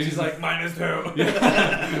 And she's like, mine is too.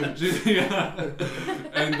 Yeah.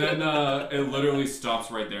 And then it literally stops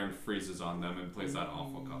right there and freezes on them and plays that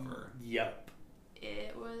awful cover. Yep.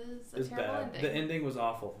 It was a terrible bad. Ending. The ending was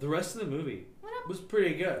awful. The rest of the movie was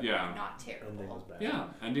pretty good. Yeah. Not terrible. Ending was bad. Yeah.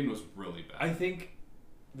 Ending was really bad. I think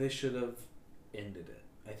they should have ended it.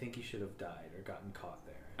 I think he should have died or gotten caught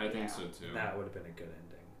there. I think so too. That would have been a good ending.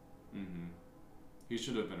 Mm-hmm. He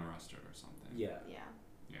should have been arrested or something. Yeah. Yeah.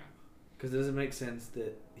 Yeah. Because it doesn't make sense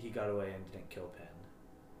that he got away and didn't kill Penn.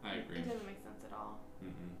 I agree. It doesn't make sense at all.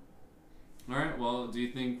 Mm-hmm. All right. Well, do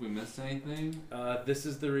you think we missed anything? This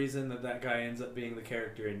is the reason that guy ends up being the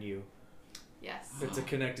character in You. Yes. It's a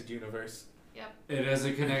connected universe. Yep. It is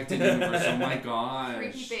a connected universe. Oh my gosh.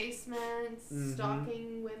 Freaky basements,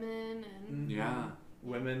 stalking women, and yeah,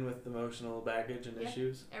 women with emotional baggage and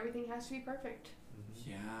issues. Everything has to be perfect.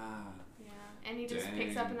 Yeah. Yeah, and he just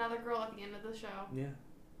picks up another girl at the end of the show. Yeah.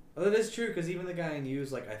 Well, that is true, because even the guy in You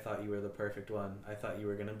is like, I thought you were the perfect one. I thought you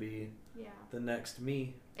were going to be the next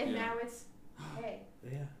me. And now it's, hey.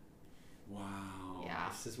 Yeah. Wow. Yeah.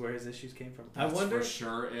 This is where his issues came from. That's for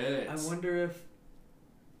sure it. I wonder if,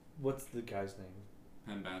 what's the guy's name?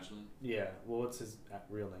 Penn Badgeley. Yeah. Well, what's his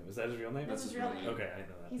real name? Is that his real name? That's his real name. Okay, I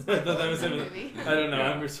know that. He's I thought that was in him. the movie. I don't know.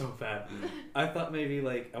 Yeah. I'm so bad. I thought maybe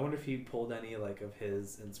like I wonder if he pulled any like of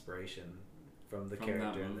his inspiration from the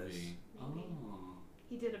character in this. Maybe. Oh.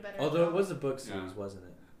 He did a better Although job. it was a book series, wasn't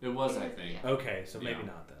it? It was, I think. Yeah. Okay, so maybe Yeah.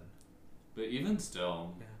 not then. But even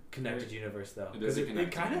still, Yeah. Connected universe though, It is a it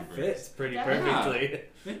connected kind of universe. fits pretty Yeah. perfectly.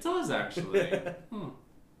 it does actually. Huh.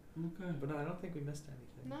 Okay. But no, I don't think we missed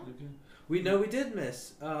anything. No. Okay. We did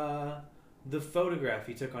miss the photograph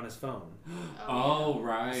he took on his phone. Oh,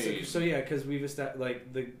 right. So yeah, because we've established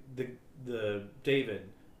like the David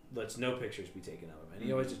lets no pictures be taken of him, and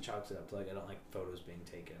he always just chalks it up to like I don't like photos being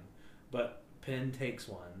taken, but Penn takes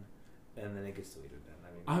one, and then it gets deleted. Then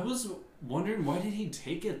I was wondering, why did he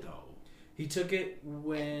take it though? he took it I think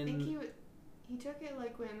when he took it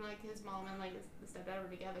like when like his mom and like the stepdad were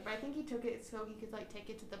together, but I think he took it so he could like take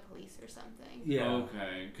it to the police or something. yeah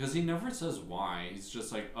Okay, because he never says why. He's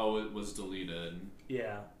just like, oh, it was deleted.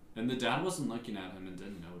 yeah And the dad wasn't looking at him and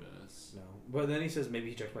didn't notice. no, but then he says maybe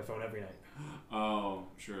he checks my phone every night. Oh,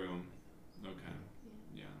 true. Okay.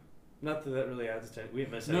 Yeah. Not that really adds to we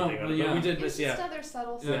didn't miss No, anything on but it, but yeah. we did It's miss just other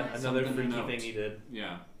subtle signs. yeah another Something to freaky note. thing he did.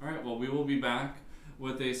 Yeah. All right. Well, we will be back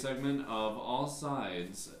with a segment of All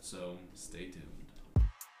Sides, so stay tuned.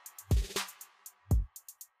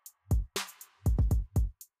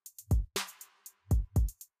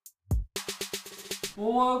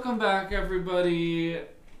 Welcome back, everybody.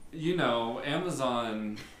 You know,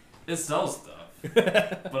 Amazon, it sells stuff,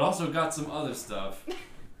 but also got some other stuff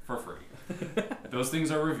for free. Those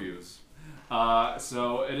things are reviews.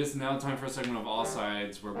 So it is now time for a segment of All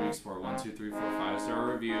Sides where we explore 1, 2, 3, 4, 5-star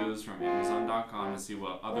reviews from Amazon.com to see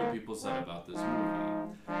what other people said about this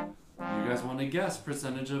movie. You guys want to guess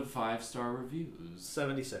percentage of 5-star reviews?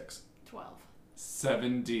 76. 12.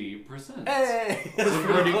 70%. Hey, That's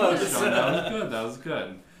pretty close, Sean. That was good. That was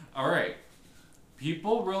good. All right.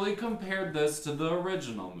 People really compared this to the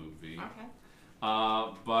original movie. Okay.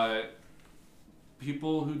 But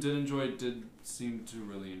people who did enjoy it did seem to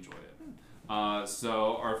really enjoy it.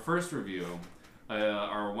 So our first review,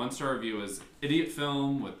 our 1-star review is Idiot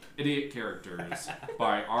Film with Idiot Characters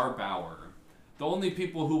by R. Bauer. The only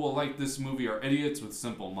people who will like this movie are idiots with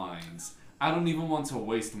simple minds. I don't even want to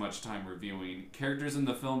waste much time reviewing. Characters in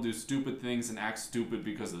the film do stupid things and act stupid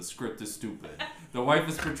because the script is stupid. The wife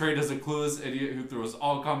is portrayed as a clueless idiot who throws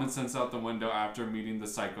all common sense out the window after meeting the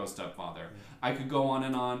psycho stepfather. I could go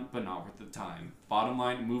on, but not worth the time. Bottom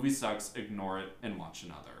line, movie sucks, ignore it, and watch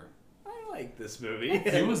another. I like this movie.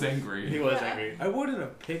 He was angry. He was angry. I wouldn't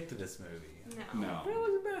have picked this movie. No. But it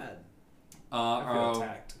wasn't bad. I feel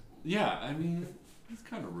attacked. Yeah, I mean, it's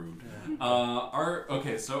kind of rude. Yeah.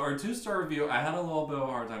 So our 2-star review, I had a little bit of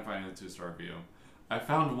a hard time finding a 2-star review. I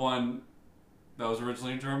found one that was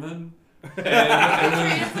originally in German. And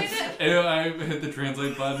I hit the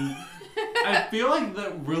translate button. I feel like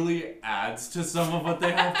that really adds to some of what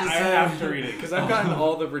they have to say. I have to read it because I've gotten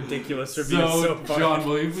all the ridiculous reviews so far. John,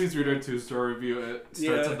 will you please read our 2-star review? It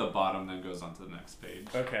starts Yeah. at the bottom, then goes on to the next page.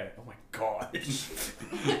 Okay. Oh my gosh.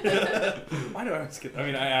 Why do I always get? I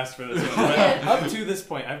mean, I asked for this one. But up to this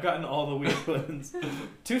point, I've gotten all the weird ones.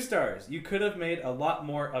 2 stars. You could have made a lot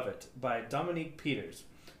more of it by Dominique Peters.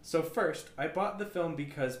 So first, I bought the film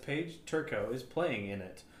because Paige Turco is playing in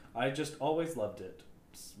it. I just always loved it.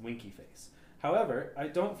 Winky face. However, I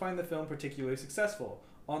don't find the film particularly successful.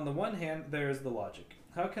 On the one hand, there is the logic.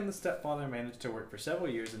 How can the stepfather manage to work for several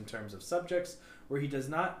years in terms of subjects where he does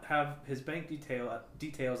not have his bank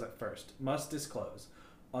details at first? Must disclose.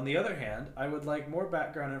 On the other hand, I would like more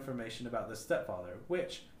background information about the stepfather,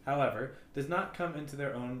 which, however, does not come into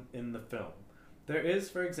their own in the film. There is,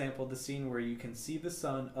 for example, the scene where you can see the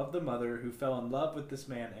son of the mother who fell in love with this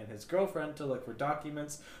man and his girlfriend to look for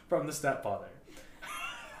documents from the stepfather.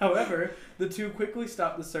 However, the two quickly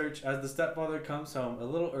stop the search as the stepfather comes home a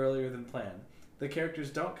little earlier than planned. The characters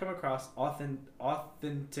don't come across authentically?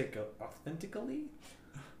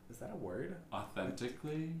 Is that a word?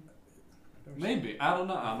 Authentically? Maybe. I don't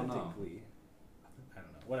know. Authentically. I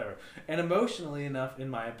don't know. Whatever. And emotionally enough, in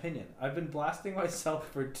my opinion. I've been blasting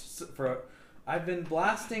myself I've been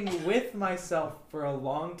blasting with myself for a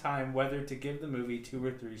long time whether to give the movie 2 or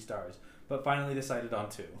 3 stars, but finally decided on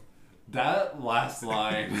 2. That last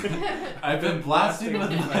line, I've been blasting with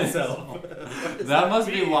myself. That must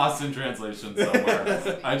be lost in translation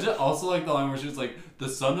somewhere. I just also like the line where she's like, the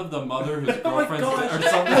son of the mother whose girlfriend's oh my or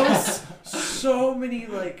gosh, something. there was so many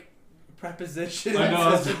prepositions. I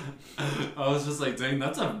know. I was just like, dang,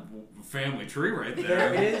 that's a family tree right there.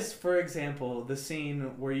 There is, for example, the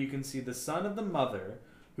scene where you can see the son of the mother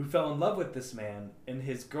who fell in love with this man, and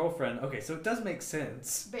his girlfriend. Okay, so it does make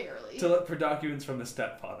sense Barely. to look for documents from the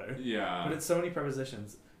stepfather. Yeah. But it's so many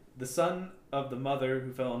prepositions. The son of the mother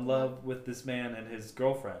who fell in love with this man and his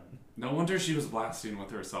girlfriend. No wonder she was blasting with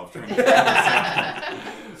herself trying to figure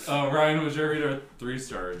this out. Ryan, would you read our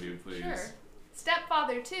 3-star review, please? Sure.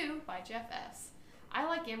 Stepfather 2 by Jeff S. I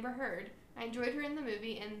like Amber Heard. I enjoyed her in the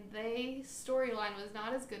movie, and the storyline was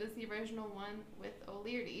not as good as the original one with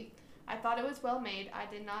O'Leary. I thought it was well made. I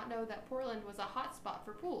did not know that Portland was a hot spot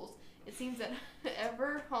for pools. It seems that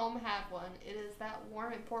ever home have one. It is that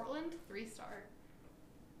warm in Portland. 3-star.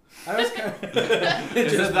 I was kind of...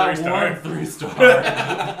 Is it that 3-star. warm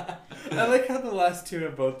 3-star? I like how the last two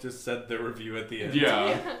have both just said their review at the end.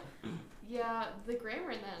 Yeah. Yeah, the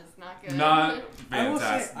grammar in that is not good. Not I will say,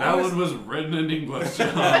 fantastic. I was- One was written in English,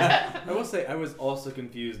 John. I will say, I was also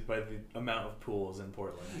confused by the amount of pools in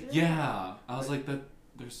Portland. Yeah. I was like,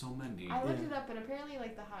 there's so many. I looked it up, and apparently,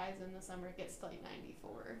 like, the highs in the summer gets to, like,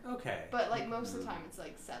 94. Okay. But, like, most of the time, it's,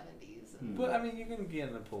 like, 70s. And But, I mean, you can get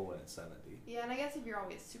in the pool when it's 70. yeah, and I guess if you're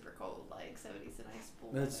always super cold, like, 70's a nice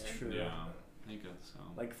pool That's weather. true. Yeah. I guess so.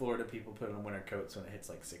 Like Florida people put on winter coats when it hits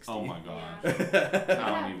like 60. Oh my god. Yeah.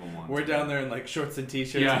 I don't even want We're to. down there in like shorts and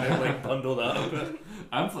t-shirts Yeah. and they're like bundled up.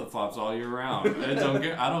 I'm flip-flops all year round. I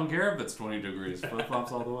don't care if it's 20 degrees.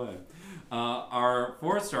 Flip-flops all the way. Our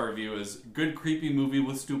 4-star review is Good Creepy Movie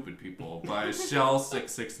with Stupid People by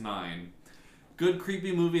Shell669. Good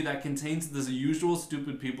creepy movie that contains the usual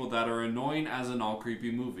stupid people that are annoying as in all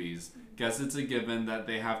creepy movies. Guess it's a given that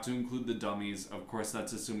they have to include the dummies. Of course,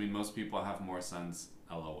 that's assuming most people have more sense.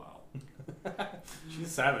 LOL. She's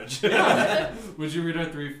savage. Yeah. Would you read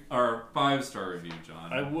our 5-star review,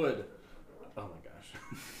 John? I would. Oh my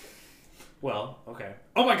gosh. Well, okay.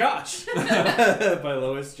 Oh my gosh! By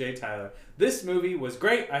Lois J. Tyler. This movie was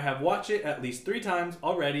great. I have watched it at least 3 times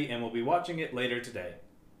already and will be watching it later today.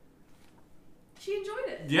 She enjoyed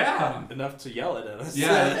it. Yeah. Enough to yell at us.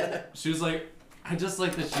 Yeah. She was like, I just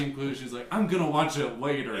like that she included, she's like, I'm going to watch it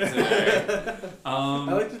later today.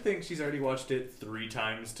 I like to think she's already watched it 3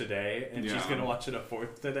 times today and she's Yeah. going to watch it a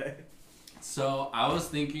 4th today. So I was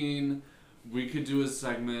thinking we could do a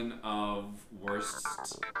segment of worst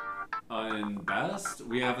and best.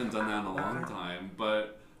 We haven't done that in a long time,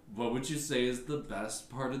 but what would you say is the best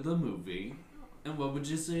part of the movie? And what would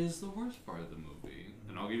you say is the worst part of the movie?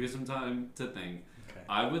 And I'll give you some time to think. Okay.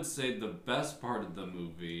 I would say the best part of the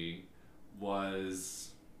movie was,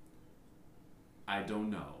 I don't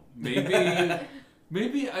know,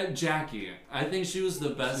 maybe Jackie. I think she was the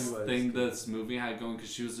best She was thing good. this movie had going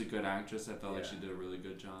because she was a good actress. I felt like Yeah. she did a really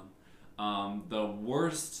good job. The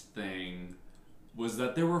worst thing was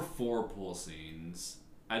that there were 4 pool scenes.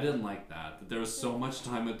 I didn't like that there was so much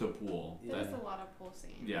time at the pool. There was That, a lot of pool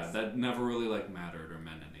scenes. yeah, that never really mattered or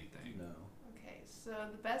meant anything. No. Okay, so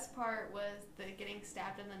the best part was the getting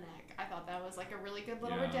stabbed in the neck. I thought that was like a really good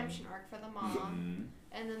little Yeah. redemption arc for the mom.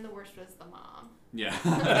 Mhm. And then the worst was the mom. Yeah.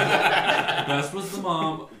 Best was the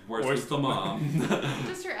mom. Worst was the mom.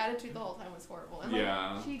 Just her attitude the whole time was horrible. And like,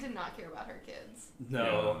 Yeah. she did not care about her kids. No.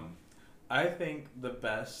 Yeah. I think the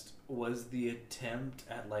best was the attempt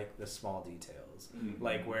at like the small details. Mhm.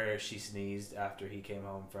 Like where she sneezed after he came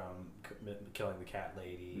home from killing the cat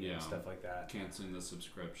lady Yeah. and stuff like that. Canceling the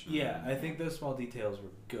subscription. Yeah, I think those small details were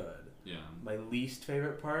good. Yeah. My least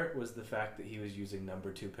favorite part was the fact that he was using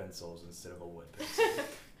number 2 pencils instead of a wood pencil.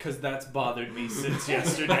 Because that's bothered me since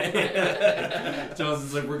yesterday.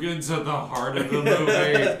 Johnson's like, we're getting to the heart of the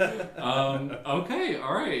movie. Okay,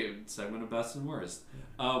 alright. Segment of best and worst.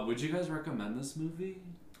 Would you guys recommend this movie?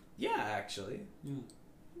 Yeah, actually. Yeah.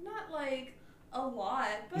 Not like a lot,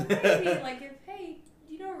 but maybe like if, hey,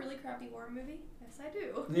 you know a really crappy horror movie? Yes, I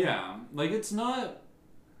do. Yeah. Like, it's not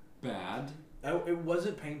bad. It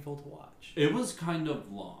wasn't painful to watch. It was kind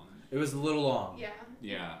of long. It was a little long. Yeah.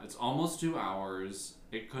 Yeah, it's almost 2 hours.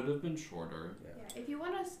 It could have been shorter. Yeah. If you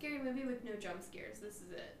want a scary movie with no jump scares, this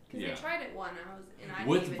is it. Because Yeah. they tried it one, I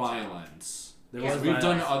With didn't even violence. There Yeah, was We've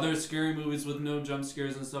done violence. other scary movies with no jump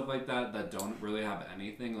scares and stuff like that don't really have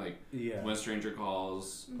anything. Like Yeah. When a Stranger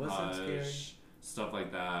Calls, Wasn't scary. Hush, stuff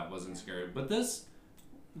like that wasn't scary. But this,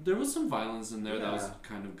 there was some violence in there that was Yeah.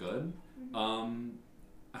 kind of good. Mhm.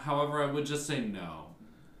 However, I would just say no.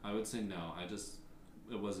 I would say no.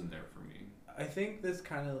 It wasn't there for me. I think this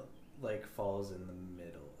kind of like falls in the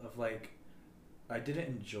middle of like, I didn't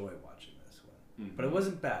enjoy watching this one, but it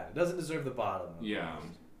wasn't bad. It doesn't deserve the bottom. Of the Yeah.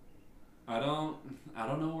 list. I don't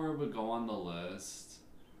know where it would go on the list.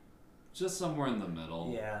 Just somewhere in the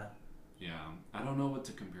middle. Yeah. Yeah. I don't know what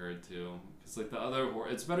to compare it to. It's like the other horror.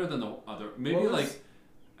 It's better than the other. Maybe What was- like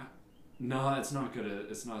No, it's not good.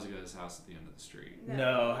 It's not as good as House at the End of the Street.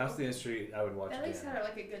 No, House of the Street I would watch At least again. had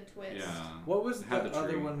like a good twist. Yeah. What was Had the the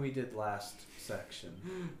other tree. one we did last session?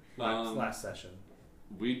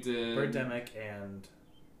 We did Birdemic and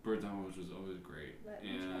Birdemic, which was always great. Let me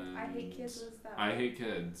And check. I Hate Kids was that I one. Hate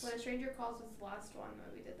Kids. When a Stranger Calls was the last one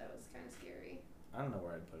that we did. That was kind of scary. I don't know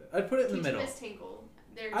where I'd put it. I'd put it in the middle. Miss Tinkle.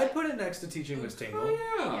 There's I'd put it next to Teaching Miss Tingle.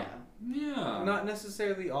 Oh yeah. Not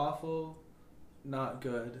necessarily awful, not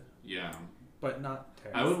good, Yeah. but not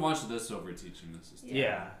terrible. I would watch this over Teaching Mrs. Tingle.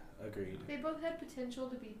 Yeah, agreed. They both had potential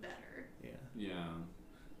to be better. Yeah. Yeah.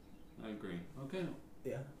 I agree. Okay.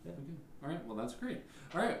 Yeah. Okay. All right. Well, that's great.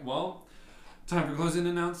 All right. Well, time for closing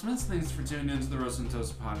announcements. Thanks for tuning into the Roast and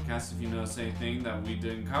Toast podcast. If you notice anything that we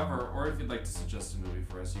didn't cover, or if you'd like to suggest a movie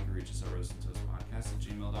for us, you can reach us at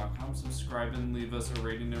roastandtoastpodcast@gmail.com. Subscribe and leave us a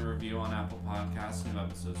rating and review on Apple Podcasts. New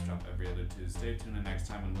episodes drop every other Tuesday. Tune in next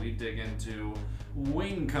time when we dig into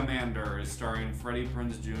Wing Commander, starring Freddie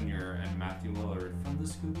Prinze Jr. and Matthew Lillard from the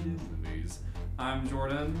Scooby-Doo movies. I'm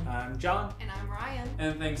Jordan. I'm John. And I'm Ryan.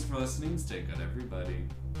 And thanks for listening. Stay good, everybody.